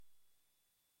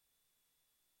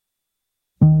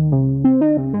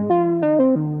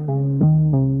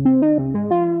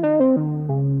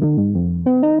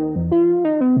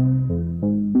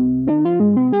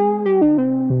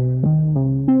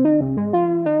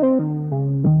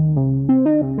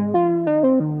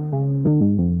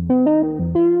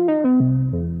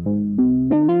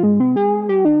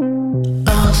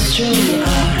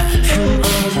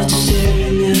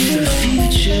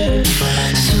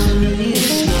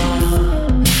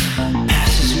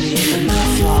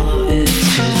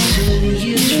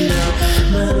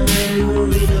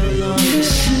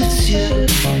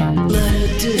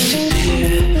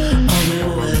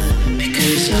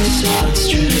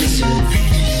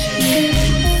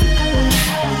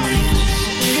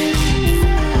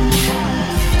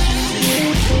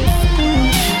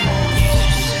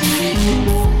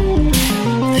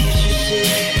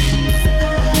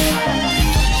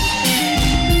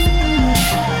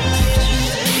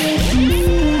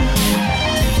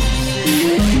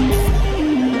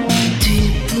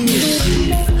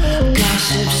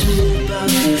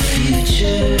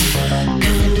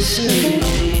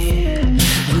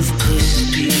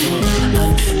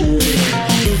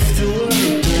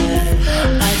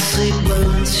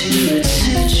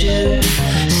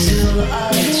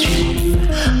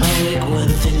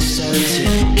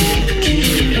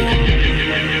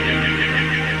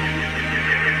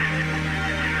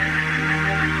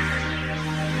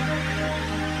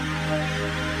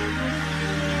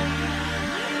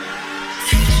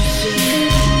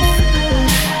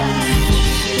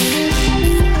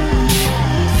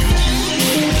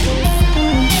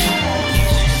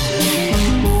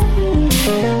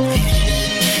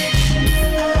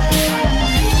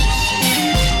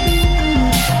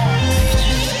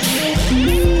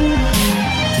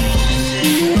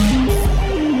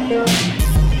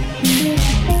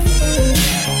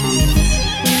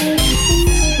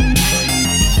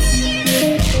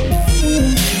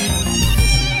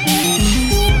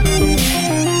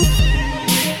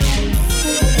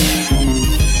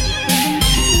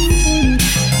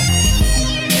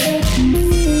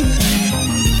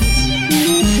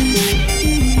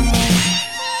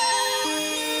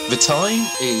time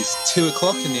is 2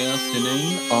 o'clock in the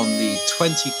afternoon on the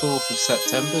 24th of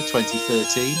September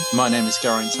 2013. My name is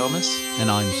Geraint Thomas. And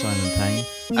I'm Simon Payne.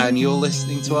 And you're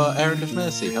listening to our Errand of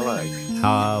Mercy. Hello.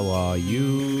 How are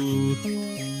you?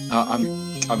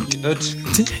 I'm good.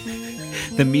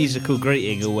 The musical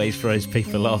greeting always throws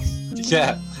people off.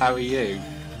 Yeah, how are you?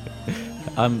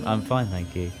 I'm fine,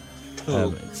 thank you.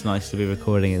 Cool. It's nice to be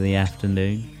recording in the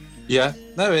afternoon. Yeah,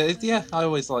 I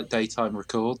always like daytime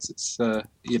records. It's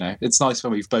it's nice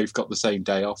when we've both got the same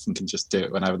day off and can just do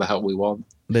it whenever the hell we want.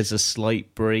 There's a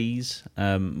slight breeze,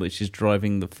 which is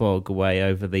driving the fog away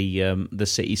over the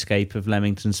cityscape of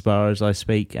Leamington Spa as I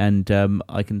speak, and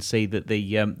I can see that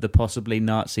the possibly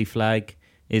Nazi flag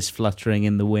is fluttering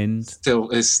in the wind. Still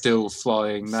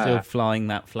flying there. Still flying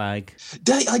that flag.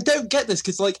 I don't get this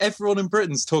because everyone in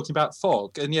Britain's talking about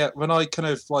fog, and yet when I kind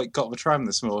of got the tram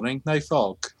this morning, no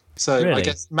fog. So really? I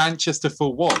guess Manchester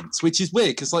for once, which is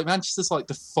weird because Manchester's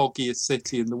the foggiest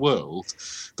city in the world,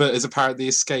 but has apparently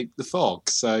escaped the fog.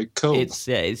 So cool.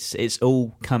 It's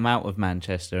all come out of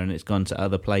Manchester and it's gone to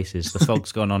other places. The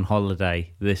fog's gone on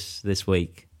holiday this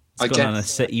week. It's gone on a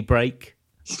city break.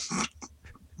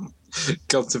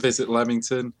 Gone to visit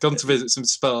Leamington. Gone to visit some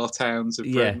spa towns of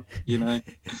Britain. Yeah.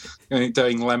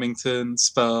 Doing Leamington,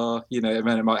 Spa. And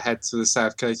then it might head to the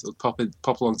south coast. Or pop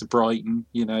along to Brighton.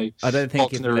 I don't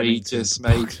think Regis,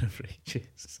 I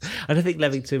don't think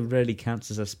Leamington really counts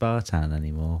as a spa town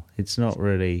anymore. It's not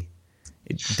really.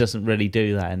 It doesn't really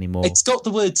do that anymore. It's got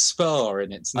the word spa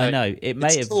in it. I know. It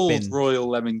may have been Royal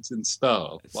Leamington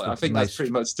Spa. I think that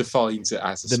pretty much defines it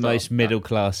as a spa. The most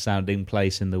middle-class sounding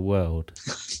place in the world.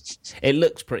 It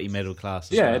looks pretty middle-class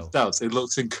as well. Yeah, it does. It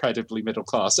looks incredibly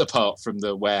middle-class, apart from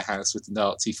the warehouse with the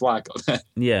Nazi flag on it.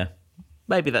 Yeah.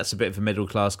 Maybe that's a bit of a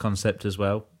middle-class concept as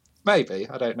well. Maybe,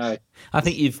 I don't know. I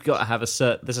think you've got to have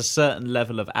there's a certain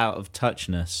level of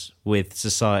out-of-touchness with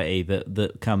society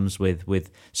that comes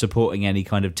with supporting any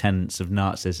kind of tenets of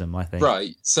Nazism, I think.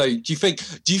 Right. So do you think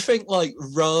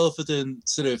rather than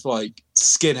sort of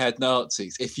skinhead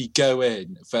Nazis, if you go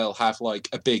in, they'll have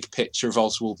a big picture of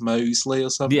Oswald Mosley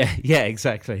or something? Yeah,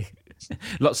 exactly.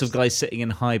 Lots of guys sitting in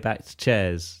high-backed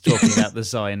chairs talking about the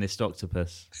Zionist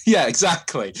octopus. Yeah,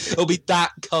 exactly. It'll be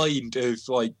that kind of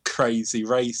crazy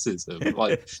racism,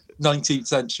 19th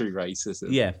century racism.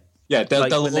 Yeah. Yeah,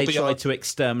 they'll when they tried to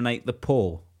exterminate the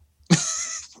poor.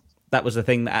 That was a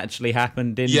thing that actually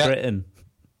happened in Britain.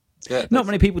 Yeah, not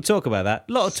many people talk about that.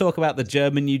 A lot of talk about the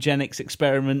German eugenics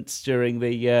experiments during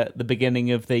the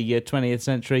beginning of the 20th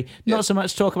century. Not so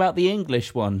much talk about the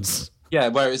English ones. Yeah,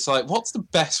 where it's what's the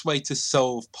best way to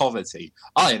solve poverty?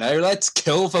 I know, let's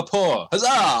kill the poor.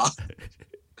 Huzzah!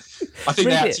 I think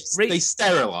they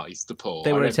sterilised the poor.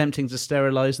 They were attempting to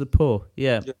sterilise the poor,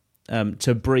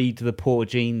 to breed the poor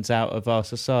genes out of our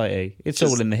society. It's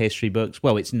all in the history books.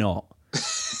 Well, it's not.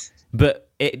 But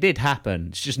it did happen.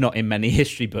 It's just not in many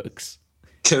history books.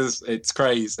 Because it's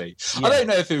crazy. Yeah. I don't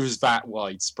know if it was that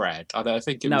widespread. I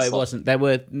think it was. No, it wasn't. There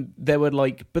were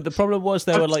but the problem was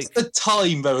at the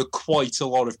time there were quite a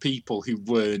lot of people who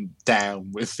weren't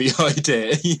down with the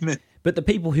idea. But the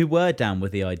people who were down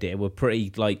with the idea were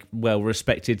pretty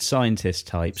well-respected scientist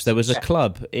types. There was a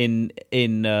club in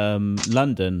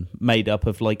London made up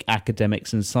of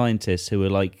academics and scientists who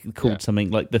were called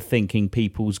something like the Thinking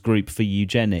People's Group for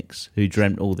Eugenics, who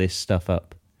dreamt all this stuff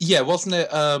up. Yeah, wasn't it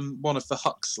one of the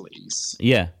Huxleys?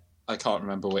 Yeah. I can't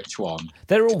remember which one.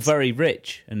 They're all very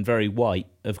rich and very white,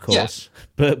 of course.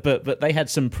 Yeah. But they had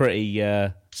some pretty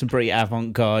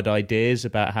avant-garde ideas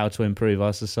about how to improve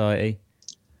our society.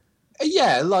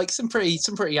 Yeah, some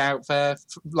pretty out there,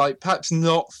 perhaps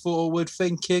not forward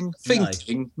thinking.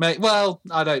 Maybe.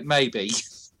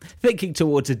 Thinking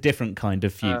towards a different kind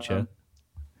of future.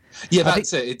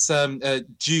 That's it. It's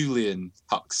Julian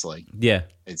Huxley. Yeah,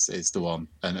 is the one,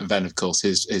 and then of course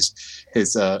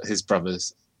his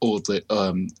brothers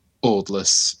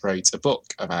Aldous wrote a book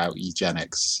about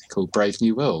eugenics called Brave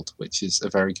New World, which is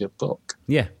a very good book.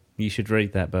 Yeah, you should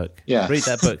read that book. Yeah, read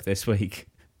that book this week.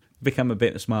 Become a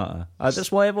bit smarter.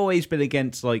 That's why I've always been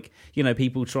against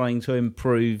people trying to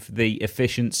improve the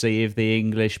efficiency of the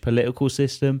English political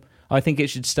system. I think it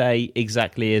should stay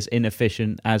exactly as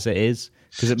inefficient as it is,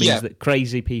 because it means that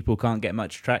crazy people can't get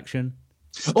much traction.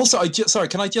 Also,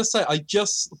 can I just say,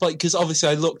 because obviously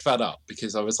I looked that up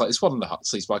because I was it's one of the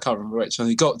Huxleys, but I can't remember which. And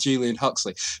he got Julian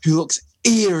Huxley, who looks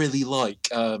eerily like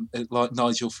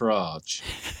Nigel Farage.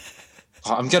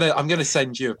 I'm gonna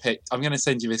send you a pic. I'm gonna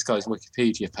send you this guy's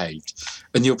Wikipedia page,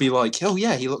 and you'll be like, "Oh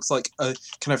yeah, he looks like a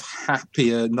kind of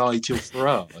happier Nigel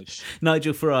Farage."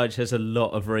 Nigel Farage has a lot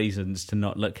of reasons to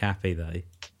not look happy, though.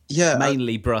 Yeah,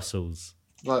 mainly Brussels.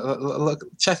 Look,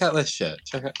 check out this shit.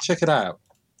 Check it out.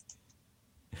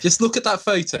 Just look at that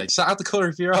photo. Just out of the corner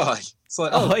of your eye. It's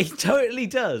like, Oh, he totally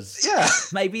does. yeah.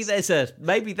 Maybe that's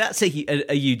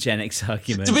a eugenics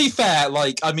argument. To be fair,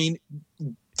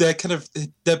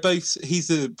 they're both. He's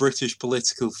a British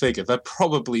political figure. They're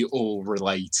probably all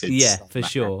related. Yeah, somehow. for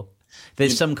sure.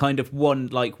 There's some kind of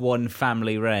one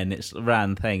family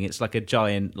Ran thing. It's like a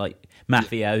giant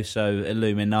mafioso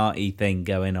Illuminati thing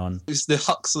going on. It was the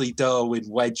Huxley-Darwin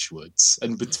Wedgwoods,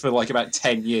 and for about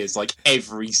 10 years,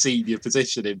 every senior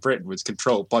position in Britain was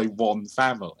controlled by one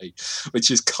family,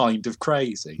 which is kind of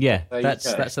crazy. Yeah,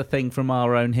 that's a thing from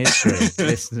our own history,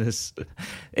 listeners.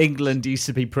 England used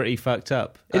to be pretty fucked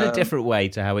up in a different way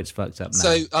to how it's fucked up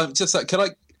now. So,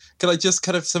 can I just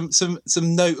kind of some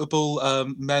notable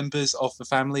members of the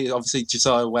family? Obviously,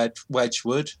 Josiah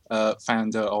Wedgwood,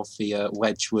 founder of the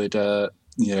Wedgwood,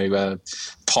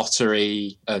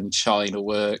 pottery and china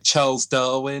work. Charles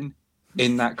Darwin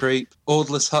in that group.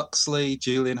 Aldous Huxley,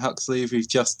 Julian Huxley, who we've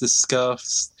just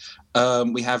discussed.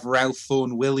 We have Ralph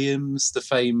Vaughan Williams, the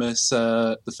famous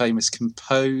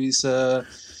composer.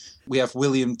 We have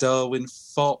William Darwin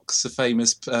Fox, a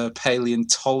famous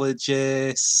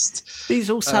paleontologist. These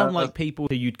all sound like people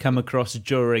who you'd come across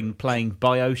during playing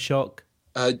BioShock.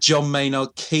 John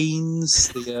Maynard Keynes,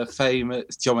 the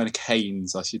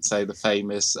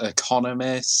famous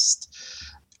economist.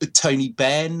 Tony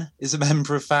Benn is a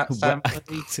member of that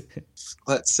family.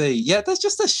 Let's see. Yeah, there's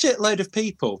just a shitload of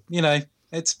people.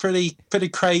 It's pretty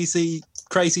crazy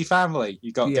family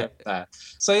you got there.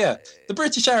 So yeah, the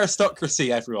British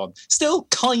aristocracy, everyone, still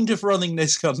kind of running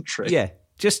this country. Yeah,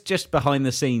 just behind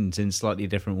the scenes in slightly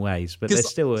different ways, but there's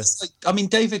still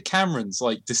David Cameron's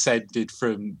descended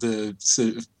from the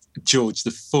sort of George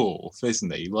IV,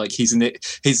 isn't he?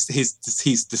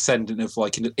 He's descendant of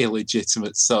an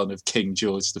illegitimate son of King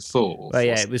George IV. Well,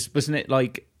 yeah, wasn't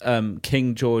it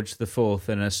King George IV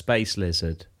and a space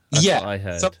lizard? That's what I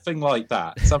heard. Something like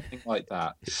that.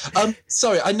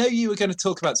 Sorry, I know you were going to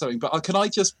talk about something, but can I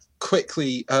just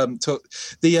quickly talk?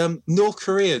 The North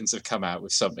Koreans have come out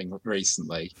with something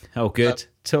recently. Oh, good.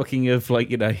 Talking of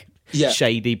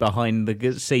shady behind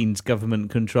the scenes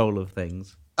government control of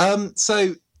things.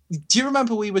 So, do you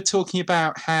remember we were talking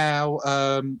about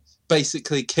how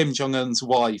basically Kim Jong-un's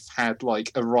wife had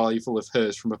a rival of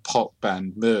hers from a pop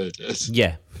band murdered?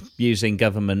 Yeah, using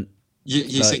government.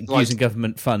 Using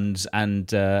government funds and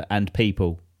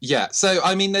people. Yeah, so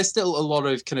there's still a lot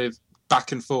of kind of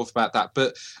back and forth about that,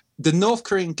 but the North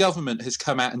Korean government has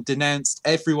come out and denounced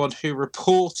everyone who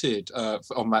reported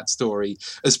on that story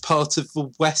as part of the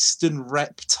Western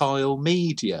reptile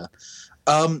media.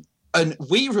 And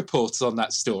we reported on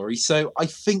that story, so I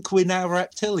think we're now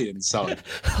reptilian, Simon.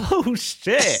 Oh,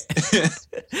 shit.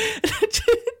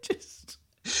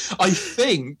 I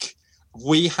think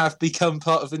we have become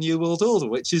part of the New World Order,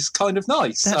 which is kind of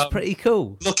nice. That's pretty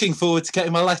cool. Looking forward to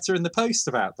getting my letter in the post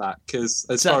about that. Does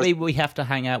that mean we have to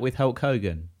hang out with Hulk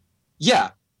Hogan?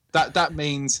 Yeah, that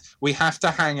means we have to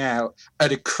hang out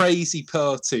at a crazy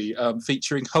party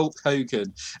featuring Hulk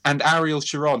Hogan and Ariel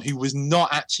Sharon, who was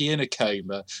not actually in a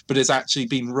coma, but has actually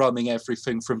been running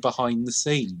everything from behind the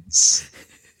scenes.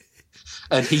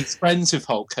 And he's friends with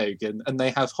Hulk Hogan, and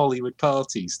they have Hollywood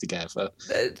parties together.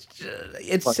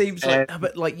 It seems and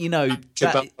Vladimir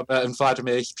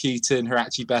Putin are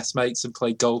actually best mates and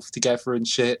play golf together and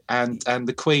shit. And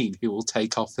the Queen, who will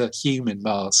take off her human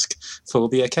mask for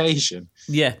the occasion.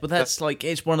 Yeah, but that's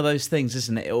it's one of those things,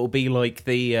 isn't it? It will be like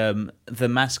the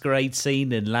masquerade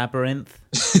scene in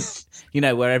Labyrinth.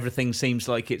 Where everything seems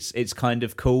like it's kind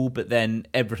of cool, but then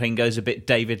everything goes a bit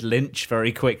David Lynch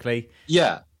very quickly.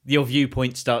 Yeah. Your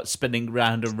viewpoint starts spinning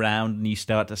round and round, and you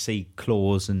start to see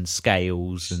claws and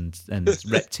scales and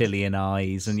reptilian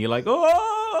eyes, and you're like,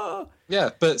 oh!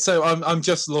 Yeah, but so I'm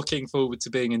just looking forward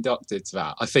to being inducted to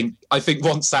that. I think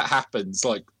once that happens,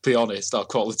 be honest, our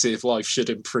quality of life should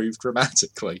improve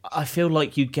dramatically. I feel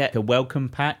like you'd get a welcome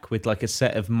pack with a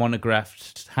set of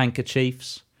monographed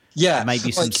handkerchiefs. Yeah.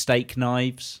 Maybe some steak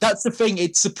knives. That's the thing.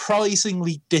 It's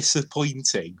surprisingly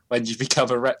disappointing when you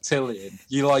become a reptilian.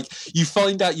 You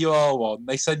find out you are one.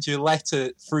 They send you a letter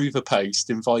through the post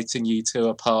inviting you to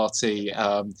a party at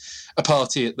kind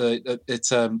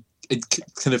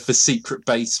of the secret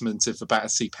basement of the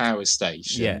Battersea Power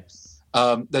Station. Yeah.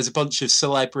 There's a bunch of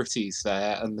celebrities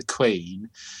there and the Queen.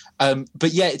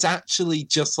 But yeah, it's actually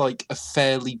just a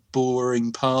fairly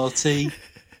boring party.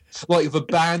 The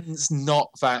band's not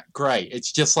that great. It's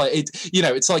just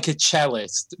it's like a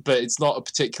cellist, but it's not a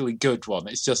particularly good one.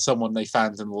 It's just someone they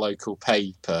found in the local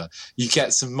paper. You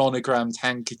get some monogrammed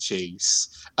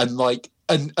handkerchiefs and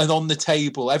on the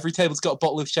table, every table's got a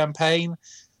bottle of champagne,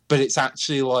 but it's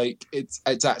actually like it's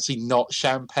actually not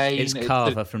champagne. It's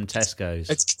Carver from Tesco's.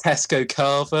 It's Tesco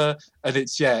Carver, and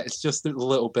it's just a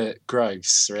little bit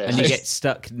gross, really. And you get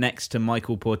stuck next to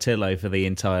Michael Portillo for the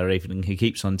entire evening, who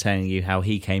keeps on telling you how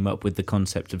he came up with the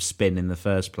concept of spin in the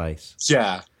first place.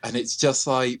 Yeah, and it's just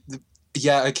like,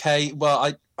 yeah, okay,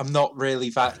 well, I'm not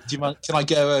really that. Do you mind? Can I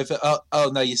go over?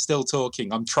 Oh no, you're still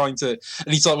talking. I'm trying to.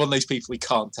 And he's like one of those people who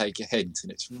can't take a hint,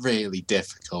 and it's really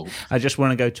difficult. I just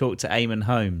want to go talk to Eamon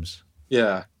Holmes.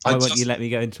 Yeah, Why won't you let me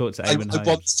go and talk to Eamon Holmes? I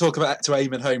want to talk to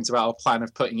Eamon Holmes about our plan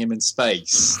of putting him in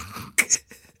space,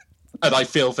 and I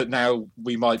feel that now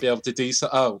we might be able to do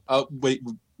so.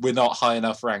 We're not high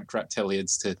enough ranked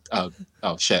reptilians to.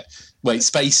 Oh shit! Wait,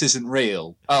 space isn't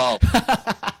real. Oh.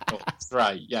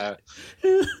 Right, yeah.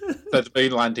 But the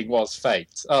moon landing was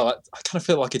faked. Oh, I kind of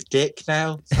feel like a dick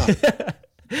now. Oh.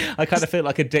 I kind of feel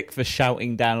like a dick for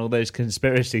shouting down all those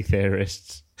conspiracy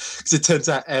theorists. Because it turns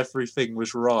out everything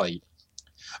was right.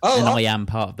 And I am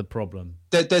part of the problem.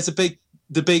 There's the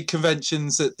big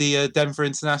conventions at the Denver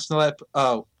International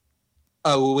Airport.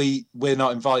 We're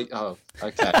not invited. Oh,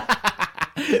 okay.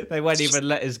 They won't even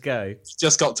let us go.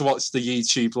 Just got to watch the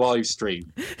YouTube live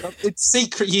stream. It's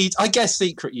secret YouTube. I guess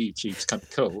secret YouTube's kind of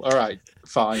cool. All right,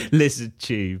 fine. Lizard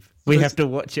Tube. We have to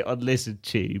watch it on Lizard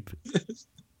Tube.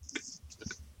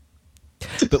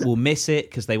 But we'll miss it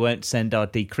because they won't send our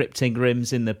decrypting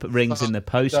rings in the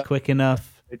post quick enough.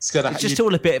 It's just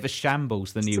all a bit of a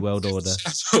shambles, the New World Order.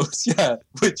 Yeah,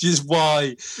 which is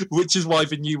why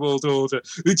the New World Order,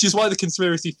 which is why the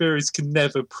conspiracy theories can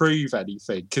never prove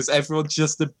anything, because everyone's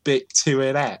just a bit too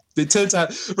inept. It turns out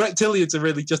reptilians are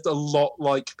really just a lot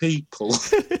like people.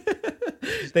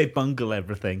 They bungle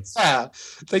everything. Yeah,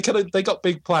 they got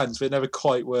big plans, but it never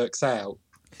quite works out,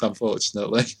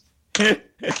 unfortunately.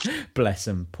 Bless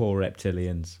them, poor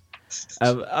reptilians.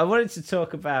 I wanted to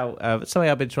talk about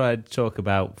something I've been trying to talk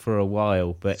about for a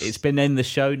while, but it's been in the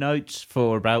show notes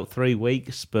for about 3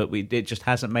 weeks, but it just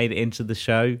hasn't made it into the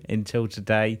show until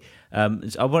today.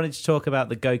 I wanted to talk about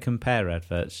the Go Compare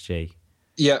adverts, G.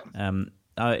 Yeah.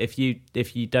 If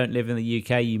you don't live in the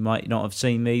UK, you might not have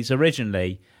seen these.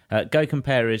 Originally, Go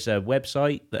Compare is a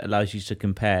website that allows you to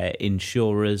compare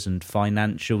insurers and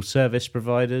financial service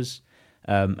providers,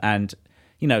 and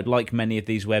like many of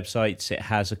these websites, it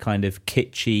has a kind of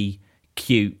kitschy,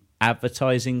 cute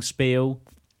advertising spiel.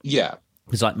 Yeah.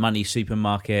 It's like Money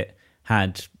Supermarket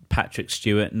had Patrick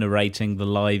Stewart narrating the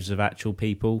lives of actual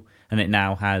people, and it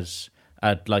now has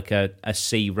a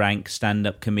C-rank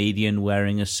stand-up comedian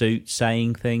wearing a suit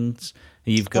saying things.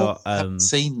 You've got... I haven't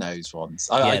seen those ones.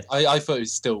 I thought it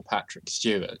was still Patrick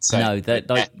Stewart. So no,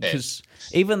 because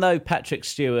even though Patrick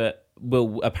Stewart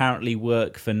will apparently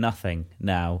work for nothing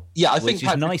now. Yeah, which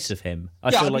is nice of him.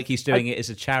 I feel like he's doing it as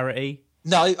a charity.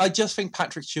 No, I just think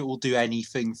Patrick Stewart will do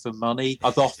anything for money.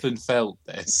 I've often felt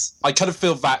this. I kind of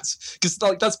feel that's because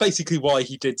that's basically why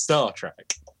he did Star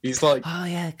Trek. He's like, oh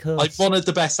yeah, of course. I'm one of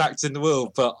the best actors in the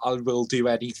world, but I will do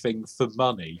anything for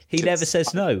money. He never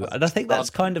says no, and I think that's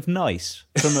kind of nice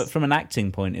from an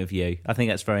acting point of view. I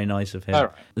think that's very nice of him. All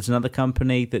right. There's another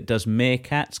company that does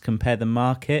meerkats. Compare the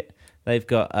Market. They've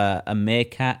got a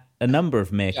number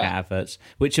of meerkat adverts,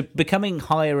 which are becoming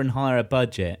higher and higher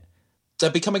budget.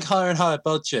 They're becoming higher and higher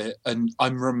budget, and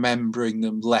I'm remembering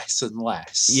them less and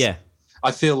less. Yeah.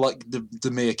 I feel like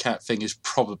the meerkat thing is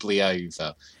probably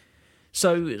over.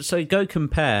 So Go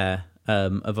Compare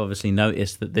have obviously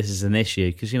noticed that this is an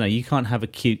issue because, you can't have a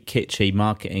cute, kitschy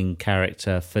marketing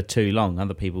character for too long.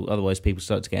 Otherwise people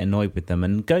start to get annoyed with them.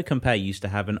 And Go Compare used to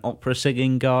have an opera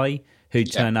singing guy who'd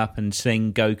turn up and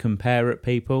sing Go Compare at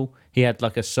people. He had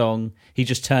like a song. He'd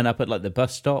just turn up at like the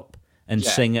bus stop and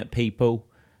sing at people.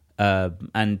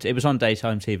 And it was on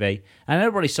daytime TV. And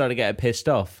everybody started to get pissed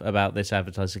off about this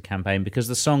advertising campaign because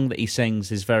the song that he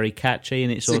sings is very catchy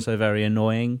and it's also very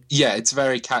annoying. Yeah, it's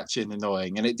very catchy and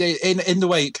annoying. And it in the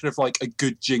way it kind of like a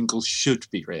good jingle should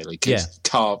be, really, because you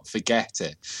can't forget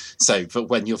it. So, but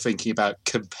when you're thinking about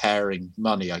comparing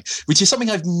money, which is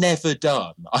something I've never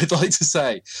done, I'd like to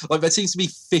say, like there seems to be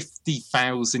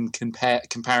 50,000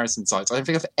 comparison sites. I don't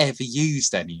think I've ever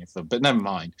used any of them, but never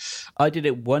mind. I did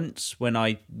it once when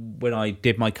I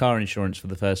did my car insurance for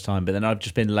the first time, but then I've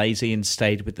just been lazy and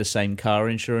stayed with the same car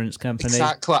insurance company.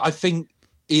 Exactly. I think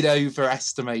it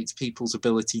overestimates people's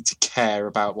ability to care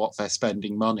about what they're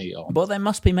spending money on. Well, they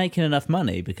must be making enough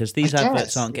money because these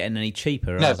adverts aren't getting any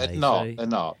cheaper, are they? No, they're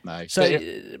not. No.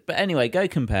 But anyway, Go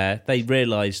Compare, they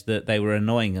realised that they were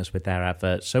annoying us with their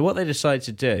adverts. So what they decided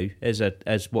to do,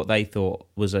 as what they thought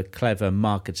was a clever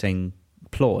marketing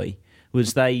ploy,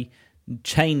 was they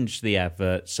changed the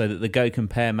advert so that the Go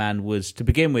Compare man was, to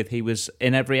begin with, he was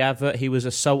in every advert, he was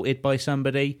assaulted by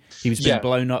somebody. He was being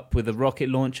blown up with a rocket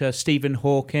launcher. Stephen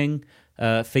Hawking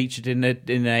featured in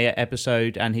a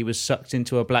episode, and he was sucked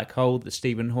into a black hole that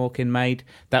Stephen Hawking made.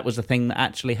 That was a thing that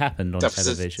actually happened on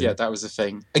television. That was a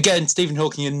thing. Again, Stephen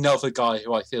Hawking, another guy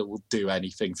who I feel will do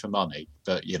anything for money,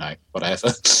 but,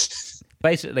 whatever.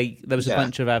 Basically, there was a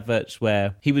bunch of adverts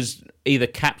where he was either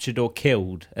captured or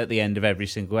killed at the end of every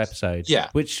single episode. Yeah.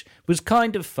 Which was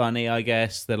kind of funny, I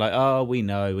guess. They're like, oh, we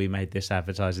know we made this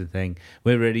advertising thing.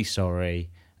 We're really sorry.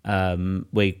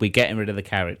 We're getting rid of the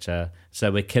character,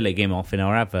 so we're killing him off in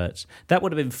our adverts. That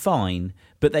would have been fine,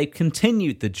 but they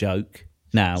continued the joke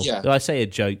now. Yeah. I say a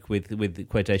joke with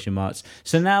quotation marks.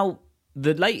 So now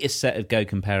the latest set of Go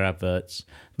Compare adverts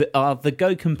are the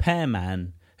Go Compare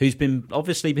man, who's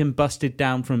obviously been busted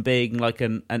down from being like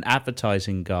an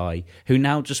advertising guy, who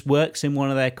now just works in one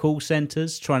of their call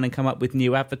centres trying to come up with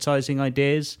new advertising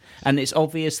ideas. And it's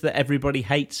obvious that everybody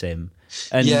hates him.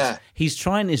 And he's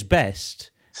trying his best,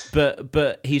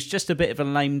 but he's just a bit of a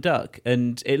lame duck.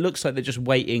 And it looks like they're just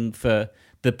waiting for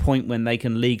the point when they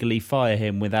can legally fire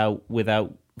him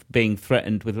without being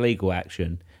threatened with legal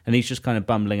action. And he's just kind of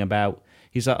bumbling about.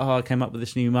 He's like, I came up with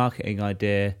this new marketing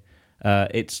idea.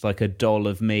 It's like a doll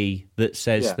of me that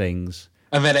says things.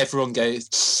 And then everyone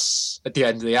goes at the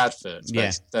end of the advert.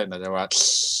 Yeah. Don't they? They're like,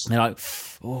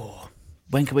 oh,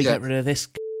 when can we get rid of this?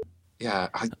 Yeah,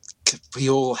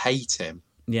 we all hate him.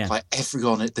 Yeah. Like,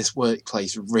 everyone at this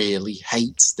workplace really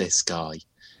hates this guy.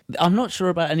 I'm not sure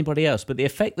about anybody else, but the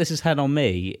effect this has had on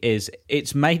me is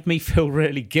it's made me feel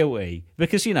really guilty.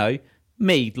 Because,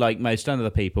 me, like most other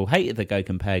people, hated the Go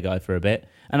Compare guy for a bit,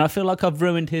 and I feel like I've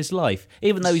ruined his life,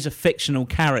 even though he's a fictional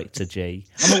character, G.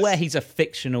 I'm aware he's a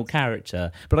fictional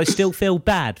character, but I still feel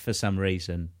bad for some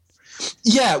reason.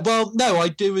 Yeah, well, no, I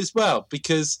do as well,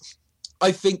 because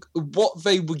I think what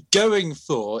they were going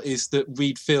for is that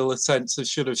we'd feel a sense of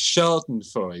sort of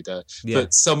schadenfreude,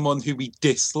 that someone who we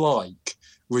dislike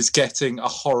was getting a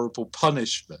horrible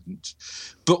punishment.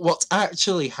 But what's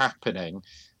actually happening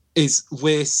is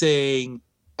we're seeing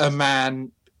a man,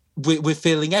 we're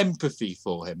feeling empathy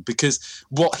for him, because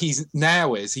what he's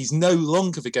now is, he's no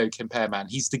longer the Go Compare man,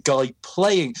 he's the guy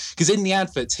playing, because in the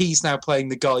adverts he's now playing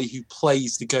the guy who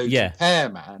plays the Go Compare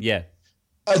man. Yeah.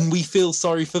 And we feel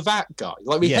sorry for that guy.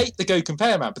 Like, we hate the Go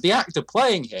Compare man, but the actor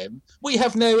playing him, we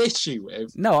have no issue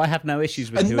with. No, I have no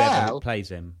issues with whoever plays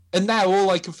him. And now all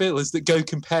I can feel is that Go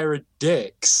Compare are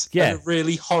dicks and are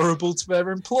really horrible to their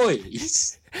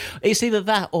employees. It's either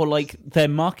that or, like, their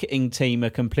marketing team are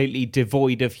completely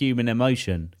devoid of human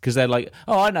emotion, because they're like,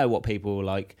 oh, I know what people will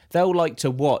like. They'll like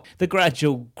to what? The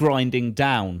gradual grinding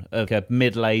down of a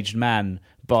middle-aged man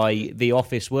by the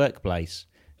office workplace,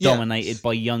 dominated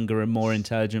by younger and more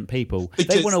intelligent people.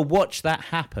 They want to watch that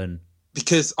happen.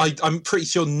 Because I'm pretty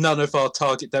sure none of our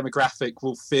target demographic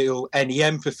will feel any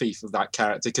empathy for that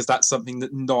character, because that's something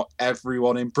that not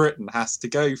everyone in Britain has to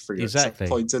go through at some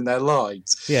point in their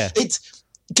lives. Yeah.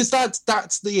 Because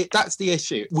that's the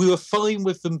issue. We were fine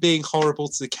with them being horrible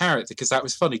to the character because that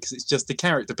was funny, because it's just a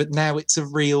character, but now it's a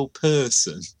real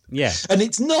person. Yeah. And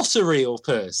it's not a real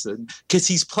person because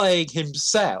he's playing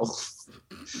himself,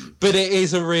 but it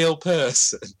is a real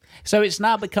person. So it's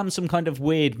now become some kind of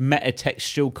weird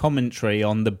metatextual commentary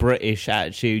on the British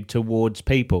attitude towards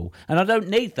people. And I don't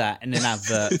need that in an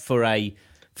advert for a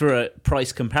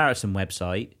price comparison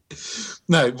website.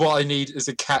 No, what I need is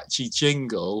a catchy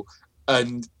jingle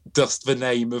and just the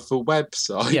name of the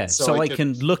website. Yeah, so I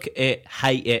can look at it,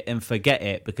 hate it, and forget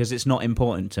it because it's not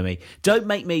important to me. Don't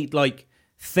make me, like,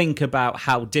 think about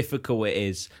how difficult it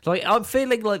is. Like, I'm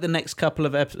feeling like the next couple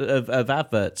of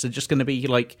adverts are just going to be,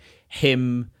 like,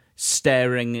 him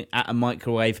staring at a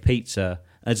microwave pizza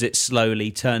as it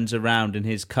slowly turns around in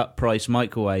his cut-price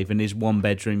microwave in his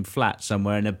one-bedroom flat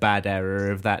somewhere in a bad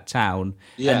area of that town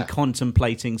and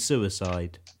contemplating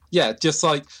suicide. Yeah, just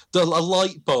like a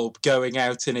light bulb going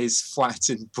out in his flat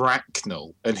in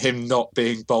Bracknell and him not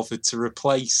being bothered to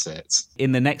replace it.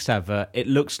 In the next advert, it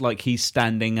looks like he's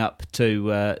standing up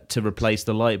to replace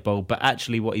the light bulb, but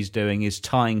actually what he's doing is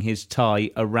tying his tie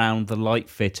around the light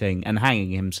fitting and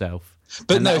hanging himself.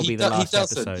 But and no, he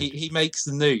doesn't. He makes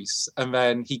the noose and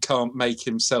then he can't make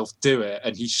himself do it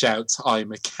and he shouts,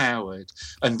 "I'm a coward,"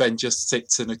 and then just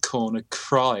sits in a corner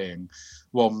crying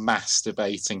while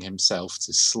masturbating himself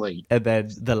to sleep. And then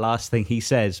the last thing he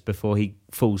says before he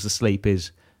falls asleep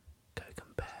is, "Go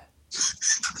Compare.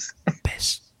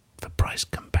 Best for price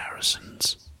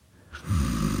comparisons."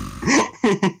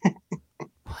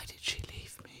 Why did she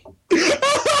leave me?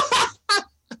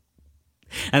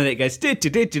 And then it goes,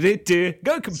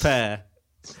 "Go Compare."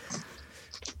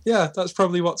 Yeah, that's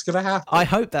probably what's going to happen. I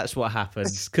hope that's what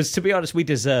happens, because to be honest, we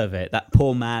deserve it. That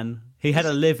poor man, he had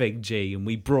a living, G, and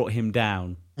we brought him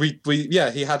down. He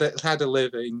had a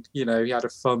living, he had a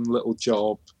fun little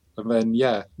job, and then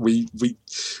we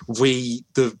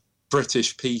the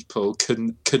British people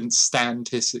couldn't stand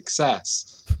his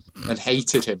success and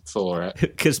hated him for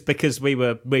it. Because we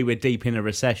were deep in a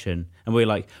recession, and we were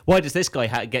like, why does this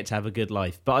guy get to have a good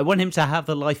life? But I want him to have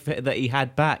the life that he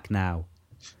had back now.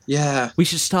 Yeah. We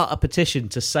should start a petition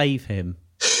to save him.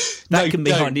 That can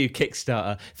be our new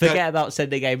Kickstarter. Forget about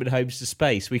sending Eamon Holmes to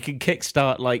space. We can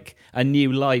kickstart like a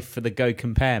new life for the Go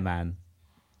Compare Man.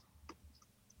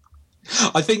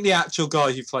 I think the actual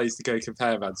guy who plays the Go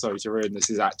Compare Man, sorry to ruin this,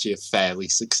 is actually a fairly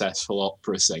successful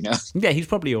opera singer. Yeah, he's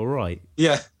probably all right.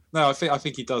 Yeah. No, I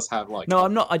think he does have like. No,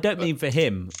 I'm not. I don't mean for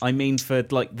him. I mean for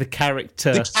like the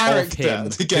character of him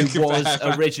who was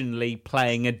originally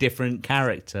playing a different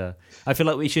character. I feel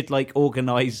like we should like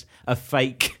organise a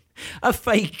fake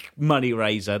money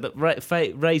raiser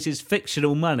that raises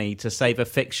fictional money to save a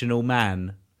fictional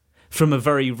man from a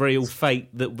very real fate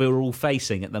that we're all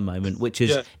facing at the moment, which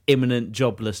is imminent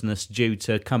joblessness due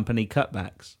to company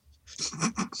cutbacks.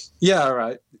 Yeah, all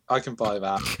right. I can buy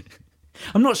that.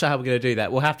 I'm not sure how we're going to do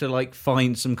that. We'll have to like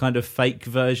find some kind of fake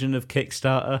version of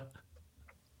Kickstarter.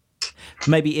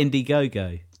 Maybe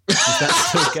Indiegogo. Is that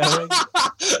still going?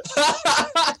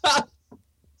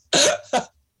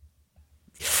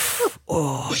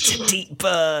 Oh, it's a deep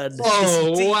burn.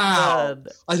 Oh, wow. Burn.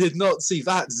 I did not see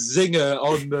that zinger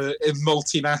on the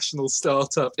multinational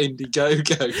startup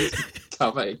Indiegogo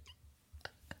coming.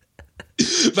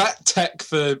 That tech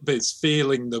firm is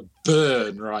feeling the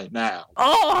burn right now.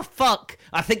 Oh, fuck.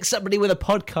 I think somebody with a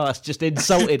podcast just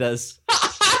insulted us.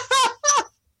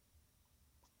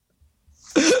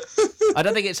 I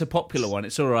don't think it's a popular one.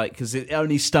 It's all right, because it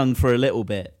only stung for a little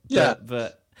bit. Yeah.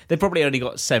 But they probably only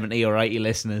got 70 or 80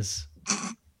 listeners.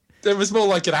 It was more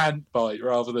like an ant bite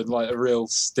rather than like a real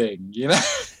sting,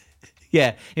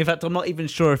 Yeah. In fact, I'm not even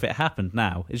sure if it happened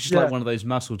now. It's just like one of those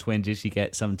muscle twinges you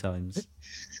get sometimes.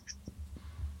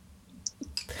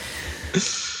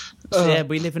 So,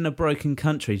 we live in a broken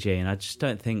country, Gene. I just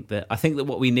don't think that. I think that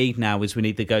what we need now is we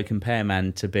need the Go Compare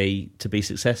Man to be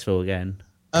successful again.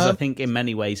 Because I think in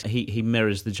many ways he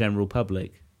mirrors the general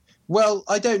public. Well,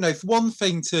 I don't know. One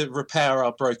thing to repair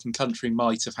our broken country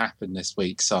might have happened this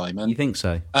week, Simon. You think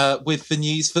so? With the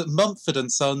news that Mumford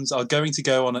and Sons are going to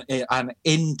go on an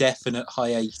indefinite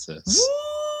hiatus.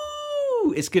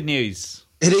 Woo! It's good news.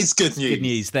 It is good news. Good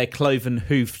news. Their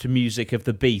cloven-hoofed music of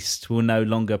the beast will no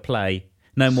longer play.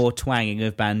 No more twanging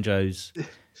of banjos.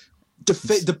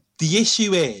 The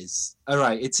issue is, all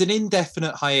right, it's an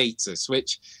indefinite hiatus,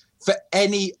 which for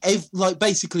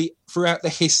basically throughout the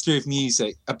history of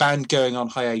music, a band going on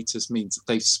hiatus means that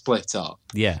they've split up.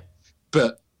 Yeah.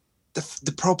 But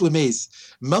the problem is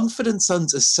Mumford and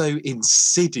Sons are so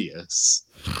insidious,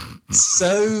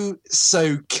 so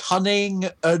cunning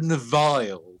and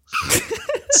vile.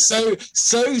 so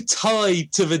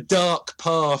tied to the dark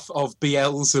path of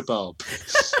Beelzebub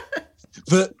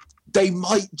that it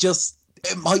might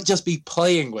just be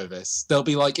playing with us. They'll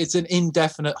be like, it's an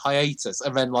indefinite hiatus,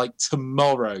 and then like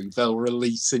tomorrow they'll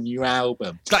release a new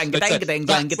album. No!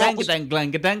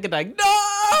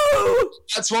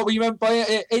 That's what we meant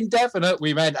by indefinite.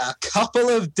 We meant a couple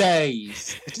of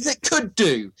days. It could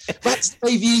do. That's the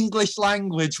way the English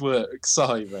language works,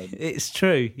 Simon. It's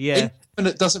true, yeah.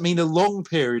 Indefinite doesn't mean a long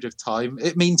period of time.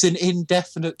 It means an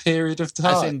indefinite period of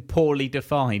time. As in poorly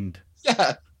defined.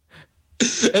 Yeah.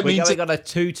 We're going on a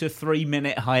 2 to 3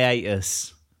 minute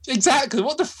hiatus. Exactly.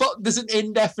 What the fuck does an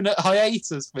indefinite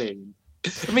hiatus mean?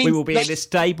 We will be in a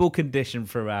stable condition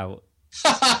throughout.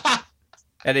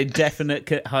 An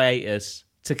indefinite hiatus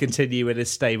to continue in a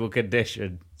stable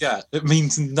condition. Yeah, it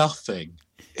means nothing.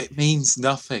 It means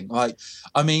nothing. Like,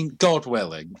 I mean, God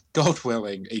willing,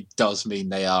 it does mean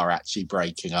they are actually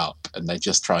breaking up and they're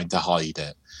just trying to hide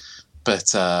it.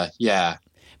 But, yeah.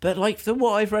 But, like, from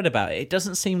what I've read about it, it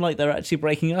doesn't seem like they're actually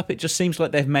breaking up. It just seems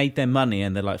like they've made their money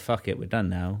and they're like, fuck it, we're done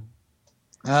now.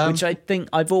 Which I think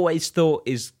I've always thought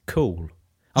is cool.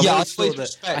 I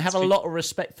have a lot of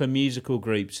respect for musical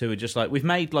groups who are just like, we've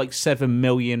made like £7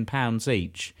 million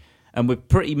each and we're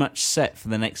pretty much set for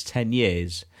the next 10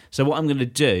 years. So what I'm going to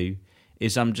do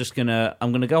is I'm going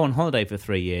to go on holiday for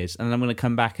 3 years and then I'm going to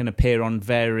come back and appear on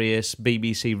various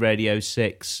BBC Radio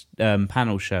 6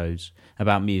 panel shows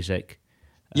about music.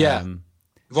 Yeah.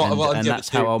 and that's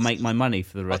how I'll make my money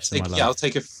for the rest of my life. Yeah, I'll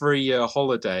take a 3-year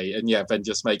holiday and then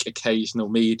just make occasional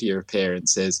media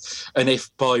appearances. And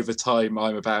if by the time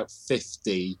I'm about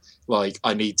 50,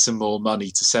 I need some more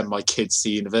money to send my kids to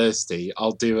university,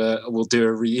 we'll do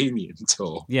a reunion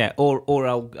tour. Yeah, or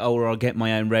I'll get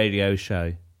my own radio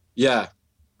show. Yeah.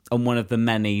 On one of the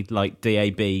many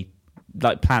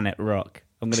DAB, Planet Rock.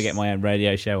 I'm going to get my own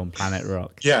radio show on Planet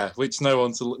Rock. Yeah, which no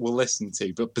one will listen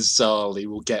to, but bizarrely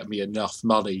will get me enough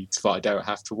money that I don't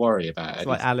have to worry about it. It's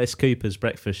like Alice Cooper's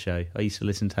breakfast show. I used to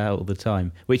listen to her all the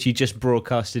time, which he just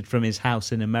broadcasted from his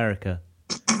house in America.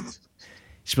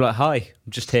 She'd be like, "Hi,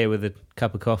 I'm just here with a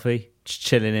cup of coffee, just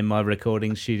chilling in my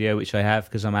recording studio, which I have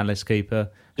because I'm Alice Cooper,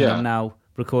 and I'm now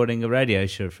recording a radio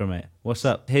show from it. What's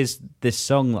up? Here's this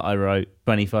song that I wrote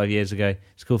 25 years ago.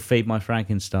 It's called Feed My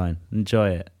Frankenstein.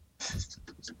 Enjoy it."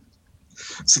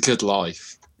 It's a good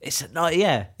life. It's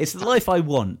the life I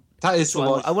want. That is the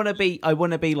life. I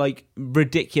want to be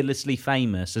ridiculously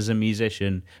famous as a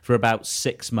musician for about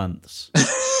 6 months,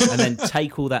 and then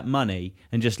take all that money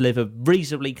and just live a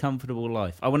reasonably comfortable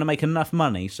life. I want to make enough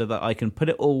money so that I can put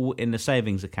it all in the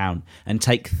savings account and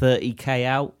take 30k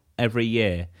out every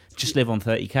year. Just live on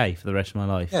 30k for the rest of my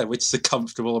life. Yeah, which is a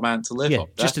comfortable amount to live on.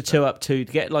 Just a 2-up, 2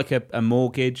 to get a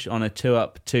mortgage on a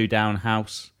 2-up, 2-down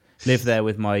house. Live there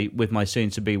with my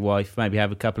soon-to-be wife. Maybe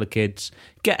have a couple of kids.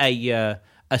 Get a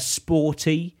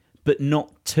sporty but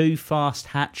not too fast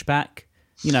hatchback.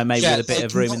 Maybe with a bit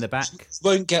of room in the back.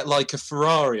 Won't get a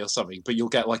Ferrari or something, but you'll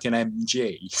get an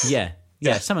MG.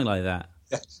 Yeah, something like that.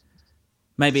 Yeah.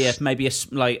 Maybe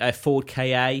a Ford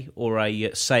Ka or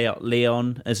a Seat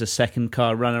Leon as a second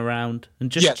car run around and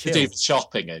just chill. To do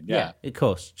shopping in. Yeah, of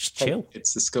course, just chill.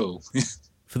 It's the school.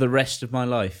 For the rest of my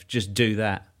life, just do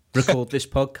that. Record this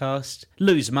podcast,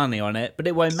 lose money on it, but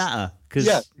it won't matter because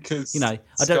I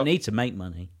don't need to make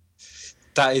money.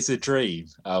 That is a dream,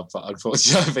 but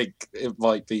unfortunately, I think it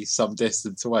might be some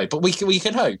distance away. But we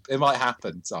can hope it might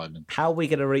happen, Simon. How are we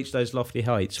going to reach those lofty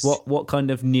heights? What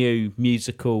kind of new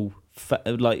musical fad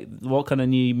can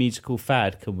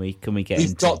we get into?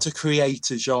 We've got to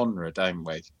create a genre, don't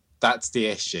we? That's the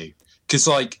issue. Because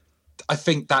I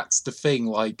think that's the thing.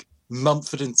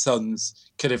 Mumford &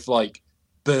 Sons could have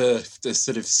birthed a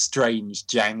sort of strange,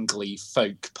 jangly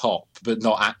folk pop, but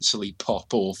not actually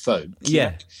pop or folk.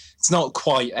 Yeah. It's not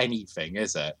quite anything,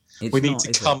 is it? We need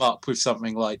to come up with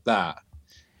something like that.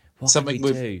 Something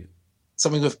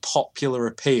with popular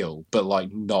appeal, but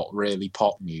like not really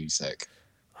pop music.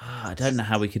 I don't know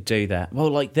how we could do that. Well,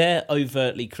 like they're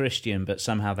overtly Christian, but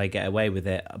somehow they get away with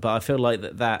it. But I feel like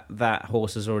that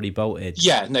horse has already bolted.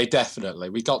 Yeah, no,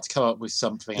 definitely. We got to come up with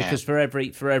something because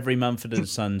else. for every Mumford and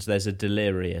Sons, there's a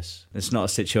Delirious. It's not a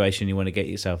situation you want to get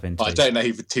yourself into. I don't know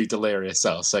who the two Delirious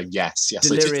are, so yes.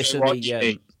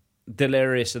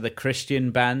 Delirious are the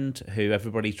Christian band who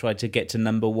everybody tried to get to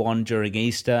number one during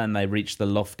Easter, and they reached the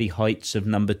lofty heights of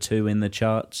number 2 in the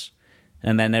charts.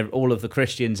 And then all of the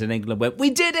Christians in England went, "We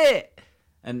did it!"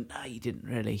 And no, you didn't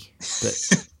really,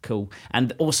 but cool.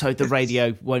 And also the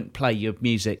radio won't play your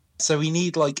music. So we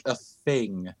need like a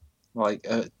thing,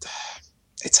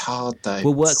 it's hard though.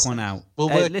 We'll work one out.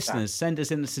 Listeners, send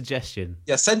us in a suggestion.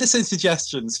 Yeah, send us in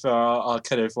suggestions for our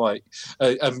kind of like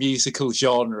a musical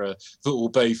genre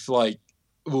that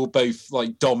will both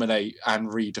dominate and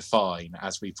redefine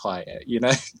as we play it, you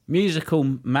know? Musical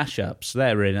mashups,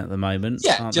 they're in at the moment.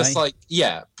 Yeah, aren't just they?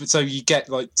 So you get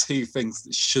like two things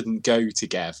that shouldn't go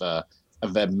together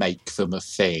and then make them a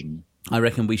thing. I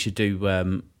reckon we should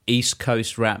do East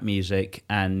Coast rap music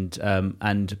and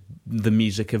the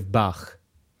music of Bach.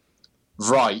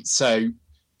 Right, so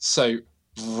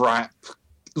rap,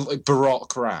 like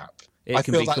Baroque rap. It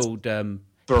can be called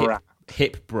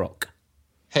hip rock.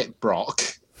 Hip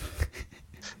rock.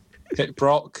 Hip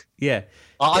rock. Yeah.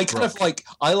 I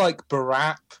like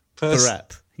barap.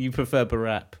 Barap. You prefer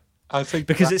barap. I think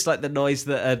because it's like the noise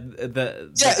that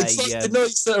the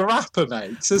noise that a rapper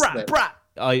makes, isn't it? Brap.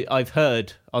 I've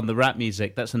heard on the rap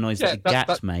music that's the noise that a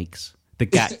gat makes. The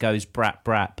gat goes brap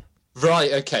brap.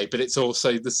 Right, okay, but it's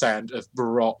also the sound of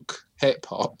Baroque hip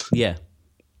hop. Yeah.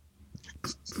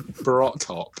 Baroque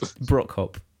hop. Baroque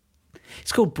hop.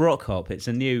 It's called Brock Hop. It's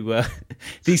a new...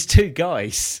 these two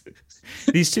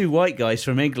white guys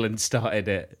from England started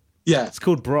it. Yeah. It's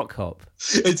called Brock Hop.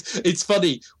 It's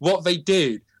funny. What they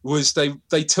did was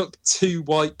they took two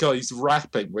white guys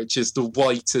rapping, which is the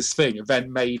whitest thing, and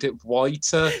then made it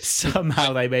whiter.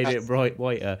 Somehow they made it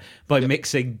whiter by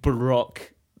mixing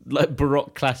Baroque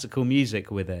classical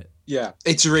music with it. Yeah.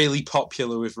 It's really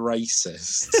popular with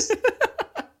racists.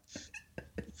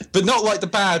 But not like the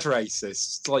bad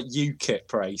racists, like UKIP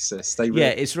racists. Yeah,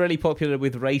 it's really popular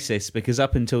with racists because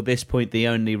up until this point, the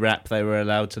only rap they were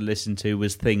allowed to listen to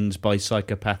was things by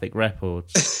Psychopathic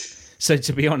Records. So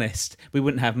to be honest, we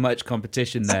wouldn't have much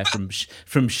competition there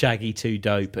from Shaggy 2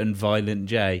 Dope and Violent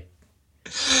J.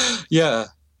 Yeah.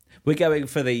 We're going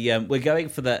for that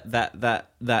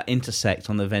intersect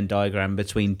on the Venn diagram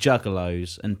between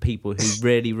juggalos and people who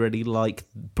really, really like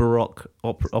Baroque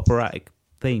operatic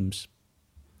themes.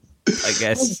 I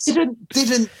guess.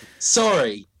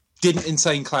 Didn't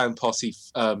Insane Clown Posse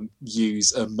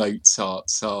use a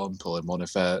Mozart sample in one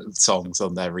of their songs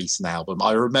on their recent album?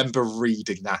 I remember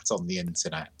reading that on the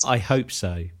internet. I hope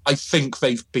so. I think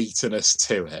they've beaten us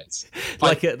to it.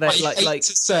 I hate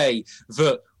to say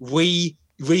that we,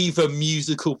 the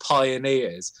musical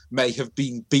pioneers, may have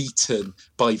been beaten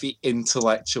by the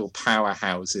intellectual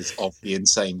powerhouses of the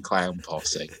Insane Clown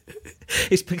Posse.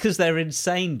 It's because they're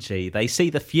insane, G. They see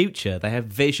the future. They have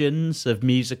visions of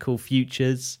musical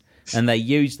futures, and they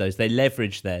use those. They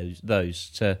leverage those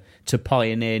to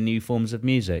pioneer new forms of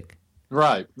music.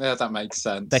 Right. Yeah, that makes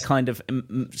sense. They're kind of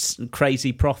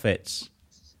crazy prophets,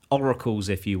 oracles,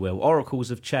 if you will,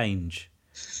 oracles of change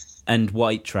and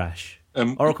white trash.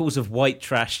 Oracles of White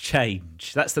Trash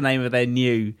Change. That's the name of their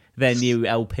new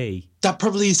LP. That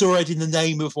probably is already the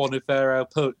name of one of their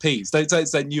LPs. Don't say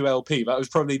it's their new LP. That was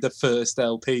probably the first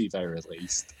LP they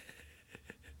released.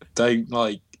 I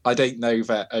don't know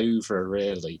that over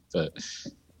really, but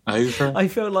over. I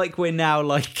feel like we're now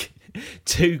like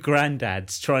two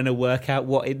granddads trying to work out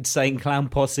what Insane Clown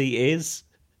Posse is.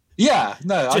 Yeah,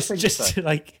 no, I think so.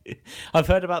 Like, I've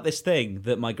heard about this thing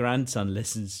that my grandson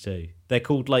listens to. They're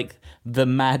called like the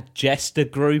Mad Jester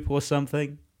Group or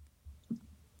something.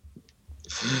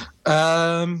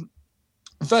 Though,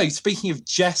 speaking of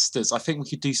jesters, I think we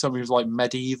could do something with like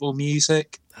medieval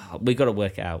music. Oh, we got to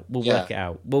work it out. Work it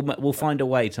out. We'll find a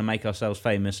way to make ourselves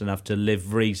famous enough to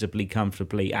live reasonably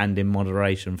comfortably and in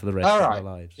moderation for the rest of our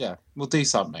lives. Yeah, we'll do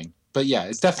something. But yeah,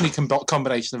 it's definitely a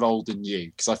combination of old and new,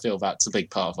 because I feel that's a big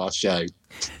part of our show.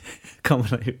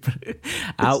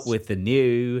 Out with the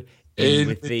new, in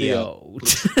with the old.